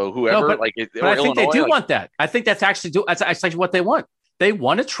whoever. No, but I think they do want that. I think that's actually what they want. They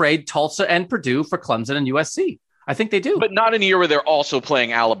want to trade Tulsa and Purdue for Clemson and USC. I think they do. But not in a year where they're also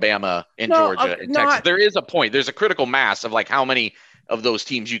playing Alabama and Georgia and Texas. There is a point. There's a critical mass of how many of those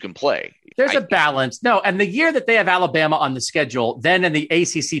teams you can play. There's a balance. No, and the year that they have Alabama on the schedule, then in the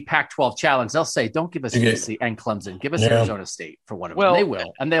ACC Pac-12 Challenge, they'll say, don't give us USC and Clemson. Give us Arizona State for one of them. They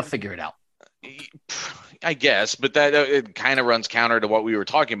will, and they'll figure it out. I guess, but that it kind of runs counter to what we were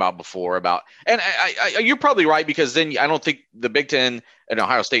talking about before and you're probably right, because then I don't think the Big Ten and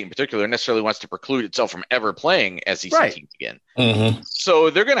Ohio State in particular necessarily wants to preclude itself from ever playing SEC teams again. Mm-hmm. So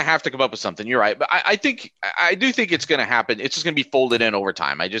they're going to have to come up with something. You're right. But I do think it's going to happen. It's just going to be folded in over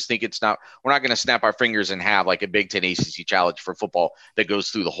time. I just think we're not going to snap our fingers and have like a Big Ten ACC challenge for football that goes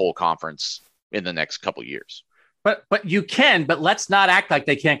through the whole conference in the next couple of years. But you can, but let's not act like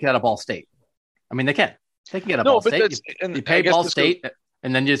they can't get out of Ball State. I mean, they can. They can get a Ball State. You pay Ball State,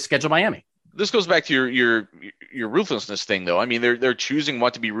 and then you schedule Miami. This goes back to your ruthlessness thing, though. I mean, they're choosing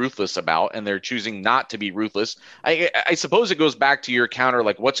what to be ruthless about, and they're choosing not to be ruthless. I suppose it goes back to your counter,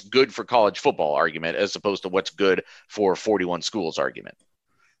 like what's good for college football argument, as opposed to what's good for 41 schools argument.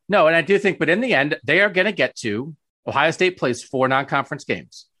 No, and I do think, but in the end, they are going to get to Ohio State plays 4 non-conference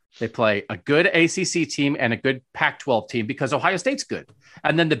games. They play a good ACC team and a good Pac-12 team because Ohio State's good.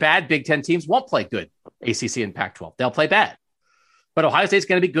 And then the bad Big Ten teams won't play good ACC and Pac-12. They'll play bad. But Ohio State's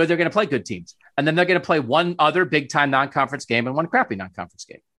going to be good. They're going to play good teams. And then they're going to play one other big-time non-conference game and one crappy non-conference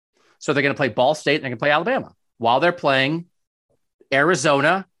game. So they're going to play Ball State and they're going to play Alabama while they're playing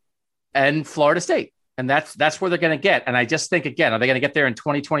Arizona and Florida State. And that's where they're going to get. And I just think, again, are they going to get there in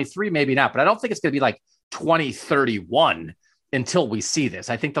 2023? Maybe not. But I don't think it's going to be like 2031 until we see this.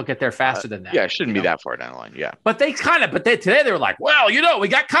 I think they'll get there faster than that. Yeah, it shouldn't be that far down the line. Yeah. But today they were like, well, we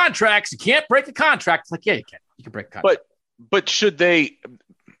got contracts. You can't break a contract. It's like, yeah, you can. You can break a contract. But should they,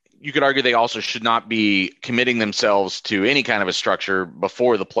 you could argue they also should not be committing themselves to any kind of a structure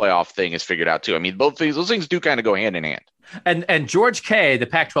before the playoff thing is figured out too. I mean, those things do kind of go hand in hand. And George Kay, the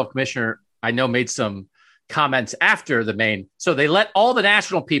Pac-12 commissioner, I know made some comments after the main. So they let all the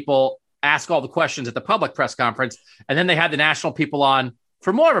national people ask all the questions at the public press conference, and then they had the national people on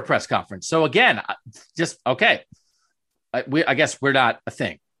for more of a press conference. So again, just okay. I guess we're not a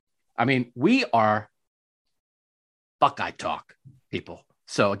thing. I mean, we are Buckeye Talk people.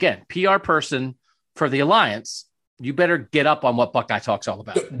 So again, PR person for the Alliance, you better get up on what Buckeye Talk's all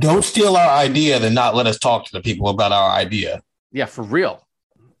about. Don't steal our idea, then not let us talk to the people about our idea. Yeah, for real.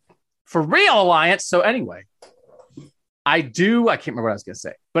 For real, Alliance. So anyway, I can't remember what I was going to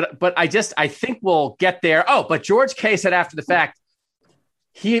say, but I think we'll get there. Oh, but George Kay said after the fact,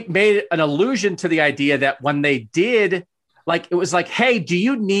 he made an allusion to the idea that when they did, like, it was like, hey, do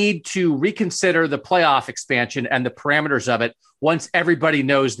you need to reconsider the playoff expansion and the parameters of it once everybody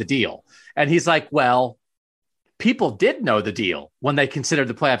knows the deal? And he's like, well, people did know the deal when they considered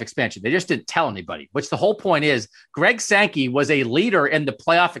the playoff expansion. They just didn't tell anybody, which the whole point is Greg Sankey was a leader in the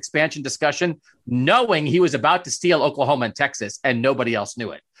playoff expansion discussion, knowing he was about to steal Oklahoma and Texas, and nobody else knew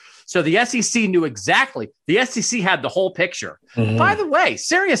it. So the SEC knew exactly. The SEC had the whole picture. Mm-hmm. By the way,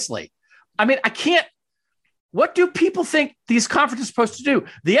 seriously, I mean, what do people think these conferences are supposed to do?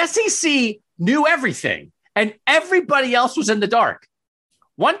 The SEC knew everything, and everybody else was in the dark.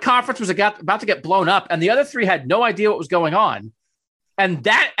 One conference was about to get blown up, and the other 3 had no idea what was going on. And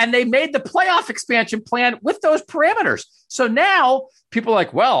they made the playoff expansion plan with those parameters. So now people are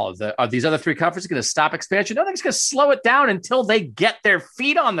like, well, are these other 3 conferences going to stop expansion? No, they're just going to slow it down until they get their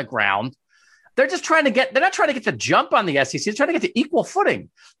feet on the ground. They're not trying to get the jump on the SEC. They're trying to get to equal footing.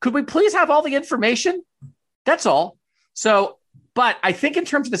 Could we please have all the information? That's all. So, but I think in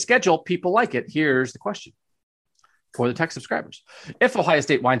terms of the schedule, people like it. Here's the question for the tech subscribers. If Ohio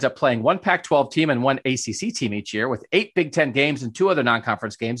State winds up playing one Pac-12 team and one ACC team each year with 8 Big Ten games and 2 other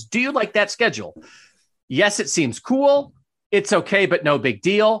non-conference games, do you like that schedule? Yes, it seems cool. It's okay, but no big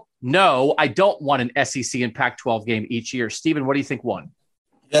deal. No, I don't want an SEC and Pac-12 game each year. Steven, what do you think won?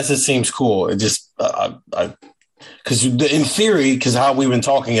 Yes, it seems cool. It just because in theory, because how we've been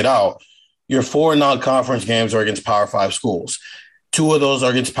talking it out, your 4 non-conference games are against Power 5 schools. 2 of those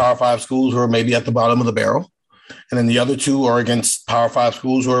are against Power 5 schools who are maybe at the bottom of the barrel. And then the other 2 are against Power 5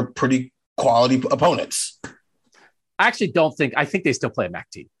 schools who are pretty quality opponents. I actually don't think – I think they still play a MAC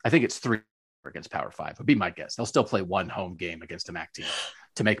team. I think it's 3 against Power 5 would be my guess. They'll still play 1 home game against a MAC team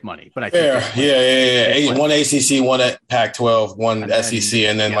to make money. But I think yeah. 1 ACC, 1 at Pac-12, 1 SEC,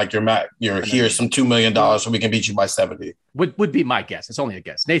 and then like your here's some $2 million so we can beat you by 70. Would be my guess. It's only a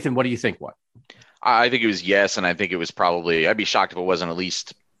guess. Nathan, what do you think? What? I think it was yes, and I think it was probably. I'd be shocked if it wasn't at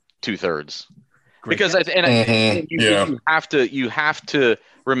least 2/3. Because you have to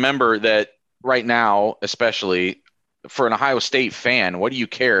remember that right now, especially for an Ohio State fan, what do you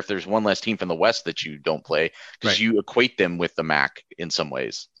care if there's one less team from the West that you don't play? Because you equate them with the MAC in some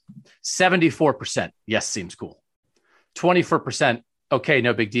ways. 74%, yes, seems cool. 24%, okay,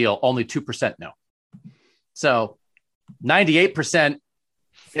 no big deal. Only 2%, no. So 98%,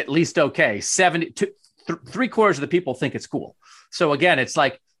 at least okay. 3/4 of the people think it's cool. So again, it's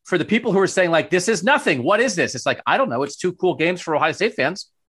like for the people who are saying like, this is nothing. What is this? It's like, I don't know. It's 2 cool games for Ohio State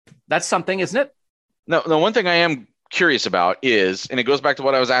fans. That's something, isn't it? No, one thing I am curious about is, and it goes back to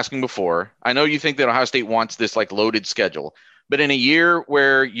what I was asking before. I know you think that Ohio State wants this like loaded schedule, but in a year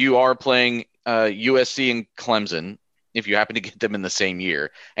where you are playing USC and Clemson, if you happen to get them in the same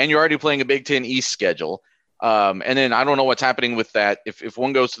year, and you're already playing a Big Ten East schedule, and then I don't know what's happening with that. If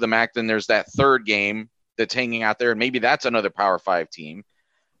one goes to the MAC, then there's that 3rd game that's hanging out there, and maybe that's another Power 5 team.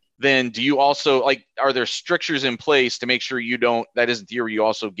 Then do you also are there strictures in place to make sure that isn't the year where you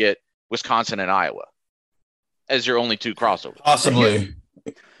also get Wisconsin and Iowa as your only 2 crossovers? Possibly.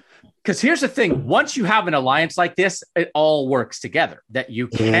 Because here's the thing. Once you have an alliance like this, it all works together, that you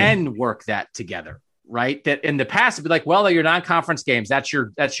can work that together, right? That in the past, it'd be like, well, they're your non-conference games. That's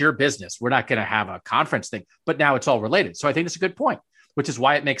your business. We're not going to have a conference thing, but now it's all related. So I think it's a good point, which is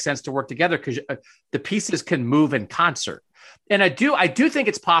why it makes sense to work together, because the pieces can move in concert. And I do think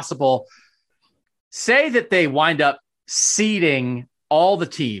it's possible, say that they wind up seeding all the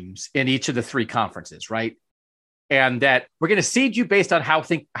teams in each of the 3 conferences, right? And that we're going to seed you based on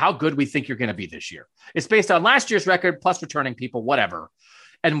how good we think you're going to be this year. It's based on last year's record plus returning people, whatever.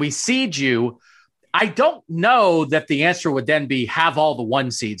 And we seed you. I don't know that the answer would then be have all the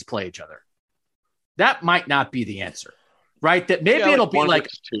 1 seeds play each other. That might not be the answer, right? That maybe it'll be like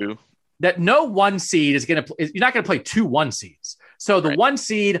 2. That no 1 seed is going to – you're not going to play 2 1 seeds. So the 1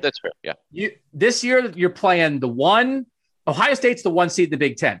 seed – That's fair, yeah. This year you're playing the 1 – Ohio State's the 1 seed in the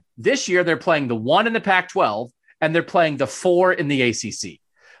Big Ten. This year they're playing the 1 in the Pac-12, and they're playing the 4 in the ACC.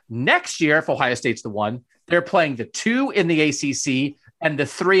 Next year, if Ohio State's the 1, they're playing the 2 in the ACC and the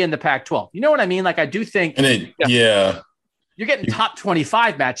 3 in the Pac-12. You know what I mean? Like I do think you're getting top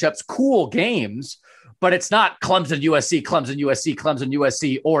 25 matchups, cool games, but it's not Clemson,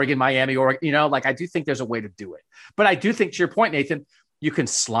 USC, Oregon, Miami, like I do think there's a way to do it. But I do think, to your point, Nathan, you can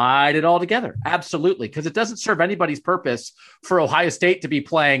slide it all together. Absolutely. Because it doesn't serve anybody's purpose for Ohio State to be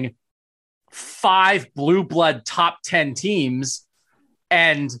playing 5 blue blood top 10 teams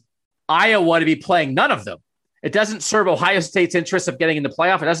and Iowa to be playing none of them. It doesn't serve Ohio State's interest of getting in the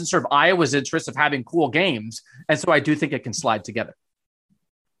playoff. It doesn't serve Iowa's interest of having cool games. And so I do think it can slide together.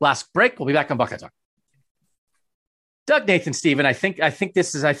 Last break. We'll be back on Buckeye Talk. Doug, Nathan, Steven, I think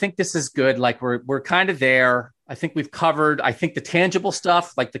this is good. Like we're kind of there. I think we've covered, I think the tangible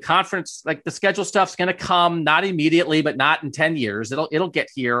stuff, like the conference, like the schedule stuff's going to come, not immediately, but not in 10 years. It'll get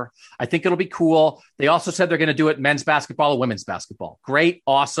here. I think it'll be cool. They also said they're going to do it men's basketball or women's basketball. Great.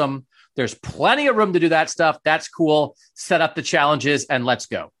 Awesome. There's plenty of room to do that stuff. That's cool. Set up the challenges and let's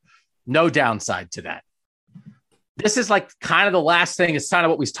go. No downside to that. This is like kind of the last thing. It's kind of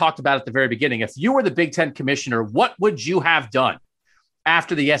what we talked about at the very beginning. If you were the Big Ten commissioner, what would you have done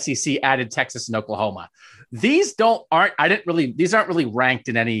after the SEC added Texas and Oklahoma? These aren't really ranked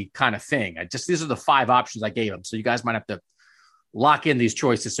in any kind of thing. These are the 5 options I gave them. So you guys might have to lock in these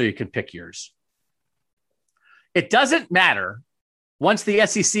choices so you can pick yours. It doesn't matter. Once the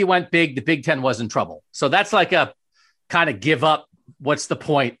SEC went big, the Big Ten was in trouble. So that's like a kind of give up. What's the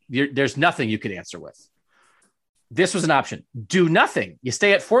point? There's nothing you could answer with. This was an option. Do nothing. You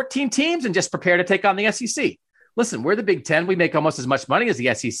stay at 14 teams and just prepare to take on the SEC. Listen, we're the Big Ten. We make almost as much money as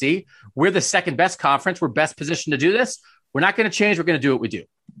the SEC. We're the second best conference. We're best positioned to do this. We're not going to change. We're going to do what we do.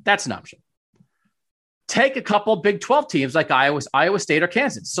 That's an option. Take a couple Big 12 teams like Iowa State or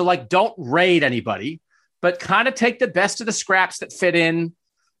Kansas. So don't raid anybody, but kind of take the best of the scraps that fit in.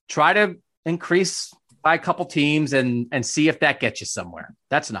 Try to increase by a couple teams and see if that gets you somewhere.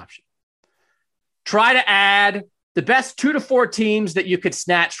 That's an option. Try to add the best 2 to 4 teams that you could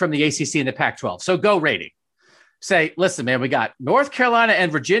snatch from the ACC and the Pac-12. So go rating. Say, listen, man, we got North Carolina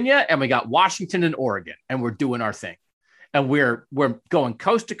and Virginia, and we got Washington and Oregon, and we're doing our thing. And we're going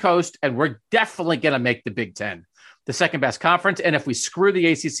coast to coast, and we're definitely going to make the Big Ten the second best conference. And if we screw the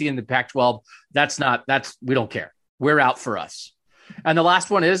ACC and the Pac-12, we don't care. We're out for us. And the last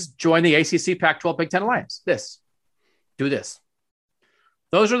one is join the ACC Pac-12 Big Ten Alliance. Do this.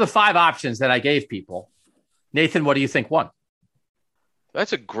 Those are the 5 options that I gave people. Nathan, what do you think won?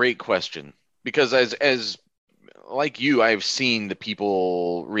 That's a great question, because as like you, I've seen the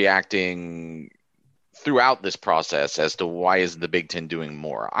people reacting throughout this process as to why is the Big Ten doing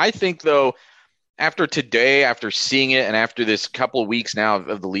more. I think, though, after today, after seeing it, and after this couple of weeks now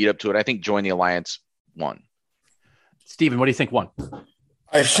of the lead up to it, I think Join the Alliance won. Stephen, what do you think won?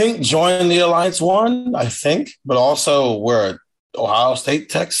 I think Join the Alliance won, but also we're Ohio State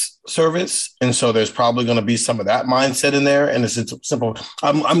tech service. And so there's probably going to be some of that mindset in there. And it's simple.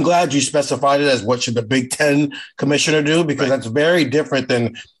 I'm glad you specified it as what should the Big Ten commissioner do, because that's very different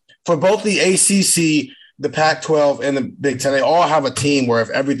than for both the ACC, the Pac-12 and the Big Ten. They all have a team where if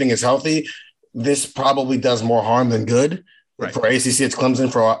everything is healthy, this probably does more harm than good. Right. For ACC, it's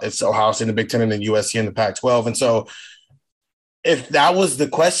Clemson. It's Ohio State and the Big Ten, and then USC and the Pac-12. And so if that was the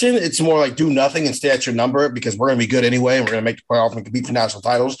question, it's more like do nothing and stay at your number, because we're going to be good anyway, and we're going to make the playoff and compete for national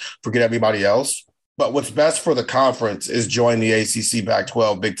titles, forget everybody else. But what's best for the conference is join the ACC,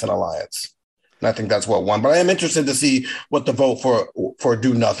 Pac-12, Big Ten Alliance. And I think that's what won. But I am interested to see what the vote for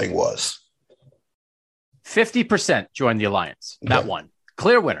do nothing was. 50% joined the Alliance. That one.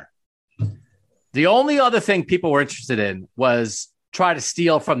 Clear winner. The only other thing people were interested in was try to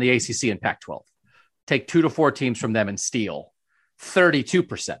steal from the ACC and Pac-12. Take 2 to 4 teams from them and steal.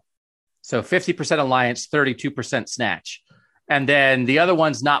 32%. So 50% Alliance, 32% snatch. And then the other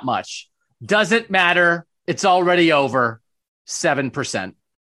one's not much. Doesn't matter. It's already over. 7%.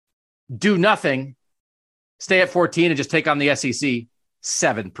 Do nothing. Stay at 14 and just take on the SEC.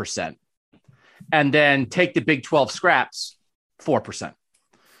 7%. And then take the Big 12 scraps. 4%.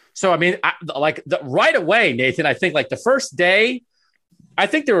 So, I mean, right away, Nathan, I think like the first day, I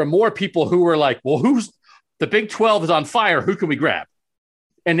think there were more people who were like, well, the Big 12 is on fire. Who can we grab?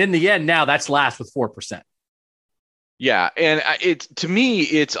 And in the end, now that's last with 4%. Yeah. And to me,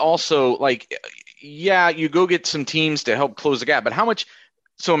 it's also like, yeah, you go get some teams to help close the gap, but how much?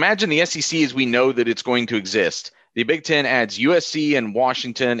 So imagine the SEC as we know that it's going to exist. The Big Ten adds USC and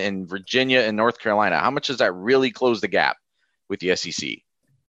Washington and Virginia and North Carolina. How much does that really close the gap with the SEC?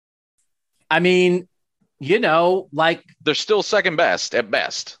 I mean, they're still second best at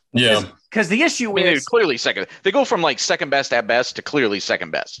best. Yeah. Because the issue is clearly second. They go from like second best at best to clearly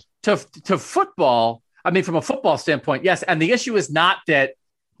second best. To football. I mean, from a football standpoint, yes. And the issue is not that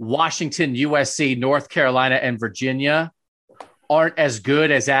Washington, USC, North Carolina, and Virginia aren't as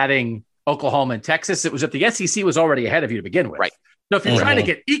good as adding Oklahoma and Texas. It was that the SEC was already ahead of you to begin with. Right. So if you're trying to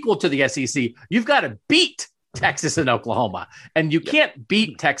get equal to the SEC, you've got to beat Texas and Oklahoma. And you can't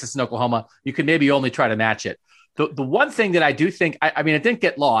beat Texas and Oklahoma. You can maybe only try to match it. The one thing that I do think, I mean, it didn't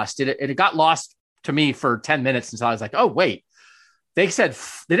get lost. It got lost to me for 10 minutes until I was like, oh, wait. They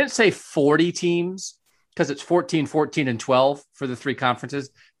didn't say 40 teams because it's 14, 14, and 12 for the 3 conferences.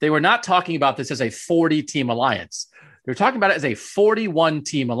 They were not talking about this as a 40-team alliance. They're talking about it as a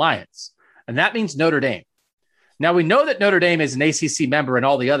 41-team alliance. And that means Notre Dame. Now, we know that Notre Dame is an ACC member and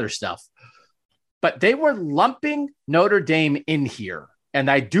all the other stuff, but they were lumping Notre Dame in here. And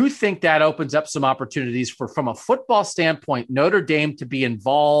I do think that opens up some opportunities from a football standpoint, Notre Dame to be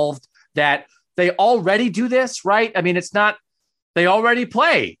involved, that they already do this, right? I mean, it's not, they already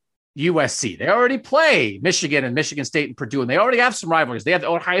play USC. They already play Michigan and Michigan State and Purdue, and they already have some rivalries. They have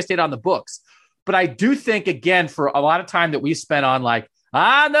Ohio State on the books. But I do think, again, for a lot of time that we spent on like,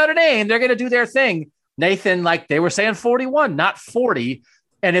 Notre Dame, they're going to do their thing. Nathan, like they were saying 41, not 40.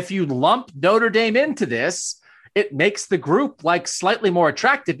 And if you lump Notre Dame into this, it makes the group like slightly more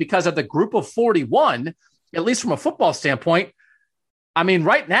attractive because of the group of 41, at least from a football standpoint. I mean,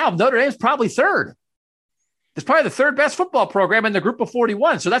 right now, Notre Dame is probably third. It's probably the third best football program in the group of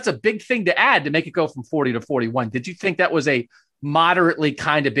 41. So that's a big thing to add to make it go from 40 to 41. Did you think that was a moderately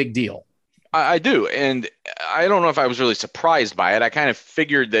kind of big deal? I do. And I don't know if I was really surprised by it. I kind of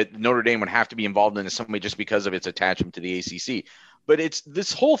figured that Notre Dame would have to be involved in some way just because of its attachment to the ACC. But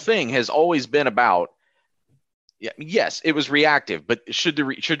this whole thing has always been about, yes, it was reactive, but should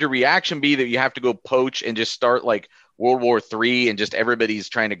the reaction be that you have to go poach and just start like World War III and just everybody's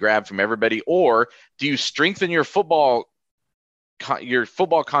trying to grab from everybody? Or do you strengthen your football your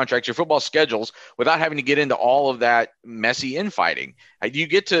football contracts, your football schedules, without having to get into all of that messy infighting. You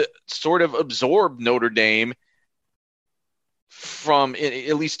get to sort of absorb Notre Dame from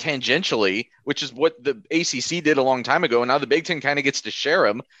at least tangentially, which is what the ACC did a long time ago. And now the Big Ten kind of gets to share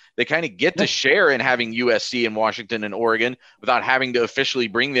them. They kind of get to share in having USC and Washington and Oregon without having to officially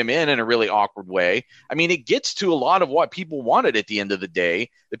bring them in a really awkward way. I mean, it gets to a lot of what people wanted at the end of the day.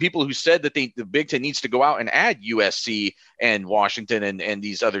 The people who said that the Big Ten needs to go out and add USC and Washington and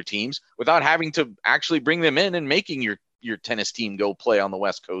these other teams without having to actually bring them in and making your tennis team go play on the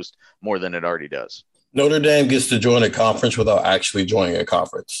West Coast more than it already does. Notre Dame gets to join a conference without actually joining a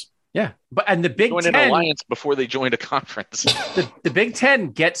conference. Yeah, and the Big Ten an alliance before they joined a conference. The Big Ten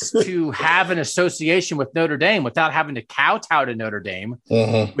gets to have an association with Notre Dame without having to kowtow to Notre Dame,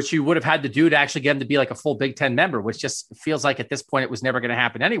 which you would have had to do to actually get them to be like a full Big Ten member, which just feels like at this point it was never going to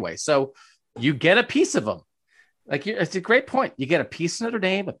happen anyway. So you get a piece of them. Like, it's a great point. You get a piece of Notre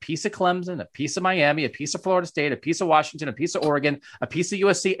Dame, a piece of Clemson, a piece of Miami, a piece of Florida State, a piece of Washington, a piece of Oregon, a piece of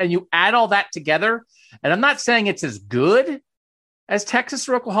USC, and you add all that together. And I'm not saying it's as good as Texas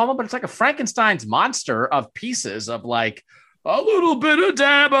or Oklahoma, but it's like a Frankenstein's monster of pieces of like a little bit of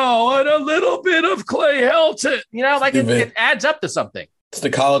Dabo and a little bit of Clay Helton. You know, like it adds up to something. It's the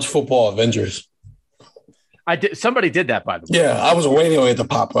college football Avengers. Somebody did that, by the way. Yeah, I was waiting on it to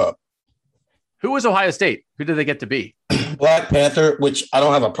pop up. Who was Ohio State? Who did they get to be? Black Panther, which I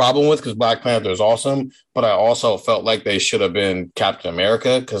don't have a problem with because Black Panther is awesome, but I also felt like they should have been Captain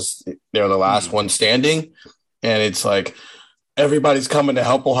America because they're the last one standing. And it's like everybody's coming to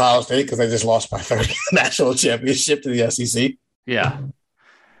help Ohio State because they just lost by 30 national championship to the SEC. Yeah.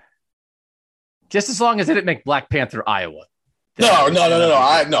 Just as long as it didn't make Black Panther Iowa. No.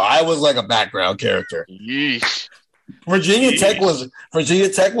 I was like a background character. Yeesh. Virginia Tech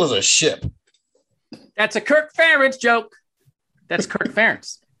was a ship. That's a Kirk Ferentz joke. That's Kirk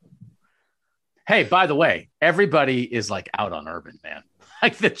Ferentz. Hey, by the way, everybody is like out on Urban, man.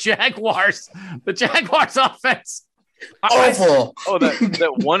 Like the Jaguars offense. Awful.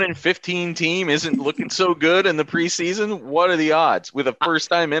 That 1-15 team isn't looking so good in the preseason. What are the odds with a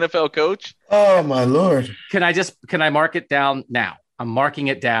first-time NFL coach? Oh my Lord. Can I mark it down now? I'm marking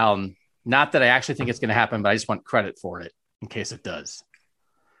it down. Not that I actually think it's going to happen, but I just want credit for it in case it does.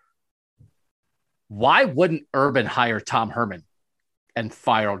 Why wouldn't Urban hire Tom Herman and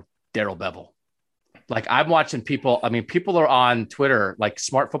fire Darrell Bevell? Like, I'm watching people. I mean, people are on Twitter, like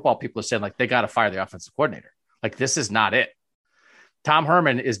smart football people are saying, like, they got to fire the offensive coordinator. Like, this is not it. Tom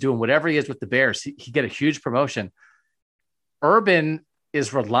Herman is doing whatever he is with the Bears. He get a huge promotion. Urban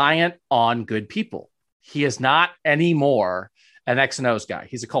is reliant on good people. He is not anymore an X and O's guy.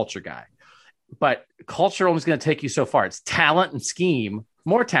 He's a culture guy. But culture only is going to take you so far. It's talent and scheme,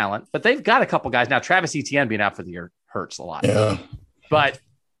 more talent. But they've got a couple guys. Now, Travis Etienne being out for the year hurts a lot. Yeah. But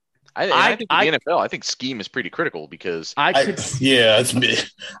I think the NFL, I think scheme is pretty critical because I think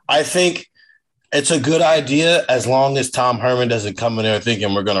it's a good idea as long as Tom Herman doesn't come in there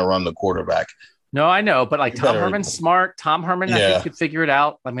thinking we're going to run the quarterback. No, I know, but like Tom Herman's smart. Tom Herman, I think, could figure it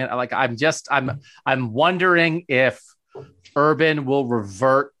out. I mean, like I'm wondering if Urban will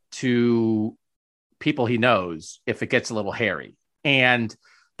revert to people he knows if it gets a little hairy. And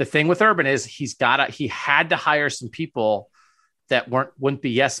the thing with Urban is he had to hire some people that wouldn't be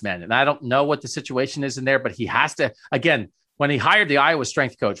yes men. And I don't know what the situation is in there, but he has to, again, when he hired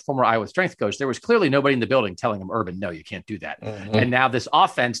the former Iowa strength coach, there was clearly nobody in the building telling him, Urban, no, you can't do that. Mm-hmm. And now this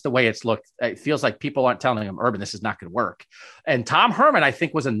offense, the way it's looked, it feels like people aren't telling him, Urban, this is not going to work. And Tom Herman, I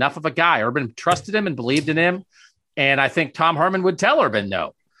think, was enough of a guy. Urban trusted him and believed in him. And I think Tom Herman would tell Urban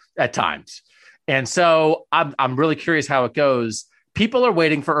no at times. And so I'm really curious how it goes. People are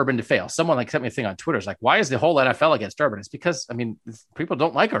waiting for Urban to fail. Someone sent me a thing on Twitter. It's like, why is the whole NFL against Urban? It's because, people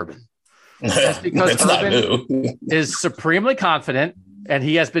don't like Urban. It's because Urban is supremely confident and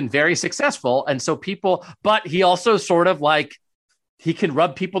he has been very successful. And so but he also sort of he can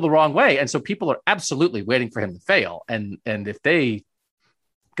rub people the wrong way. And so people are absolutely waiting for him to fail. And if they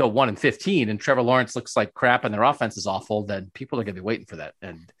go 1-15 and Trevor Lawrence looks like crap and their offense is awful, then people are going to be waiting for that.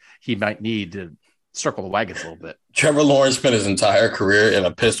 And he might need to circle the wagons a little bit. Trevor Lawrence spent his entire career in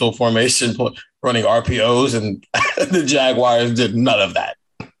a pistol formation running RPOs, and the Jaguars did none of that.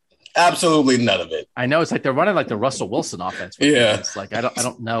 Absolutely none of it. I know, it's like they're running like the Russell Wilson offense. Yeah. It's like I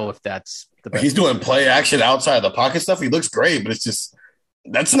don't know if that's the best. He's doing play action outside the pocket stuff. He looks great, but it's just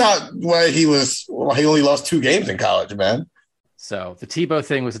that's not why he only lost 2 games in college, man. So the Tebow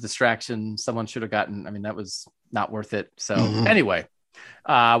thing was a distraction. Someone should have gotten, that was not worth it. So Anyway,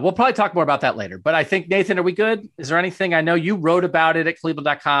 we'll probably talk more about that later. But I think, Nathan, are we good? Is there anything? I know you wrote about it at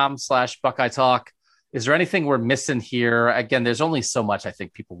cleveland.com/Buckeye Talk. Is there anything we're missing here? Again, there's only so much I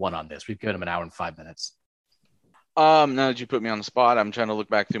think people want on this. We've given them an hour and 5 minutes. Now that you put me on the spot, I'm trying to look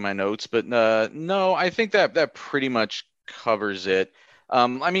back through my notes, but no, I think that pretty much covers it.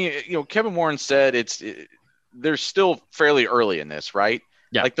 I mean, Kevin Warren said they're still fairly early in this, right?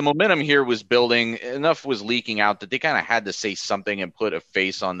 Yeah. Like the momentum here was building, enough was leaking out that they kind of had to say something and put a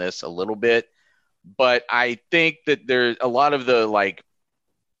face on this a little bit. But I think that there's a lot of the like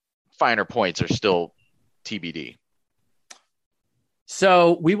finer points are still TBD.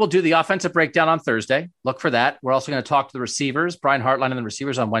 So we will do the offensive breakdown on Thursday. Look for that. We're also going to talk to the receivers, Brian Hartline and the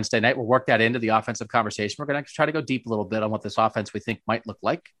receivers on Wednesday night. We'll work that into the offensive conversation. We're going to try to go deep a little bit on what this offense we think might look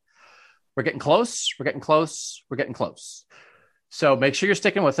like. We're getting close. We're getting close. We're getting close. So make sure you're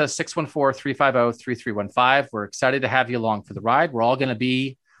sticking with us, 614-350-3315. We're excited to have you along for the ride. We're all going to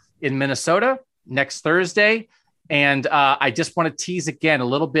be in Minnesota next Thursday. And I just want to tease again a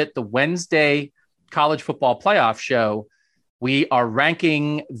little bit the Wednesday college football playoff show. We are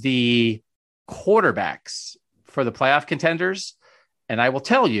ranking the quarterbacks for the playoff contenders. And I will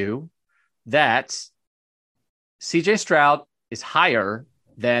tell you that CJ Stroud is higher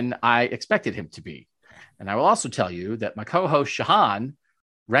than I expected him to be. And I will also tell you that my co-host Shahan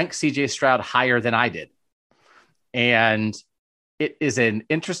ranked CJ Stroud higher than I did. And it is an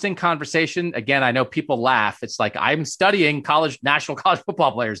interesting conversation. Again, I know people laugh. It's like I'm studying national college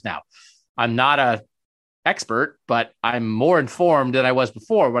football players now. I'm not a expert, but I'm more informed than I was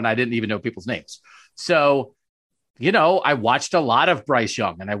before when I didn't even know people's names. So, I watched a lot of Bryce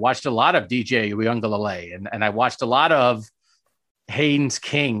Young and I watched a lot of DJ Uiagalelei and I watched a lot of Haynes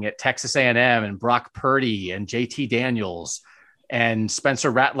King at Texas A&M and Brock Purdy and JT Daniels and Spencer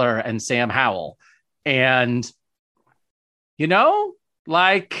Rattler and Sam Howell. And, CJ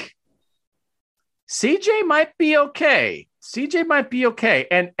might be okay.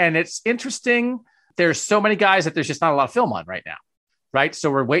 And it's interesting. There's so many guys that there's just not a lot of film on right now, right?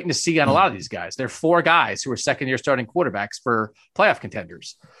 So we're waiting to see on a lot of these guys. There are 4 guys who are second-year starting quarterbacks for playoff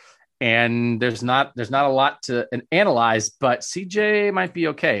contenders. And there's not a lot to analyze, but CJ might be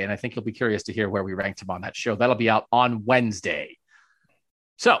okay. And I think you'll be curious to hear where we ranked him on that show. That'll be out on Wednesday.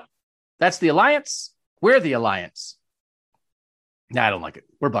 So that's the Alliance. We're the Alliance. Nah, I don't like it.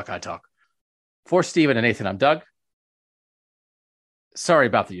 We're Buckeye Talk. For Steven and Nathan, I'm Doug. Sorry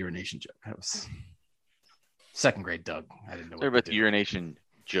about the urination joke. That was second grade Doug. I didn't know. Sorry about the urination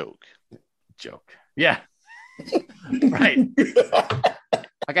joke. Yeah. Right.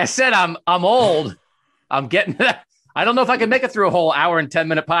 Like I said, I'm old. I'm getting I don't know if I can make it through a whole hour and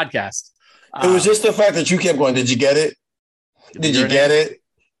 10-minute podcast. It was just the fact that you kept going. Did you get it? Did you get it?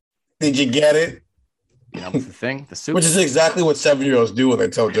 Did you get it? The thing, the soup. Which is exactly what 7-year-olds do when they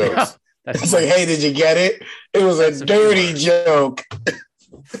tell jokes. It's like, hey, did you get it? It was a dirty joke.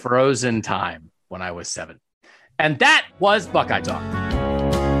 Frozen time when I was 7. And that was Buckeye Talk.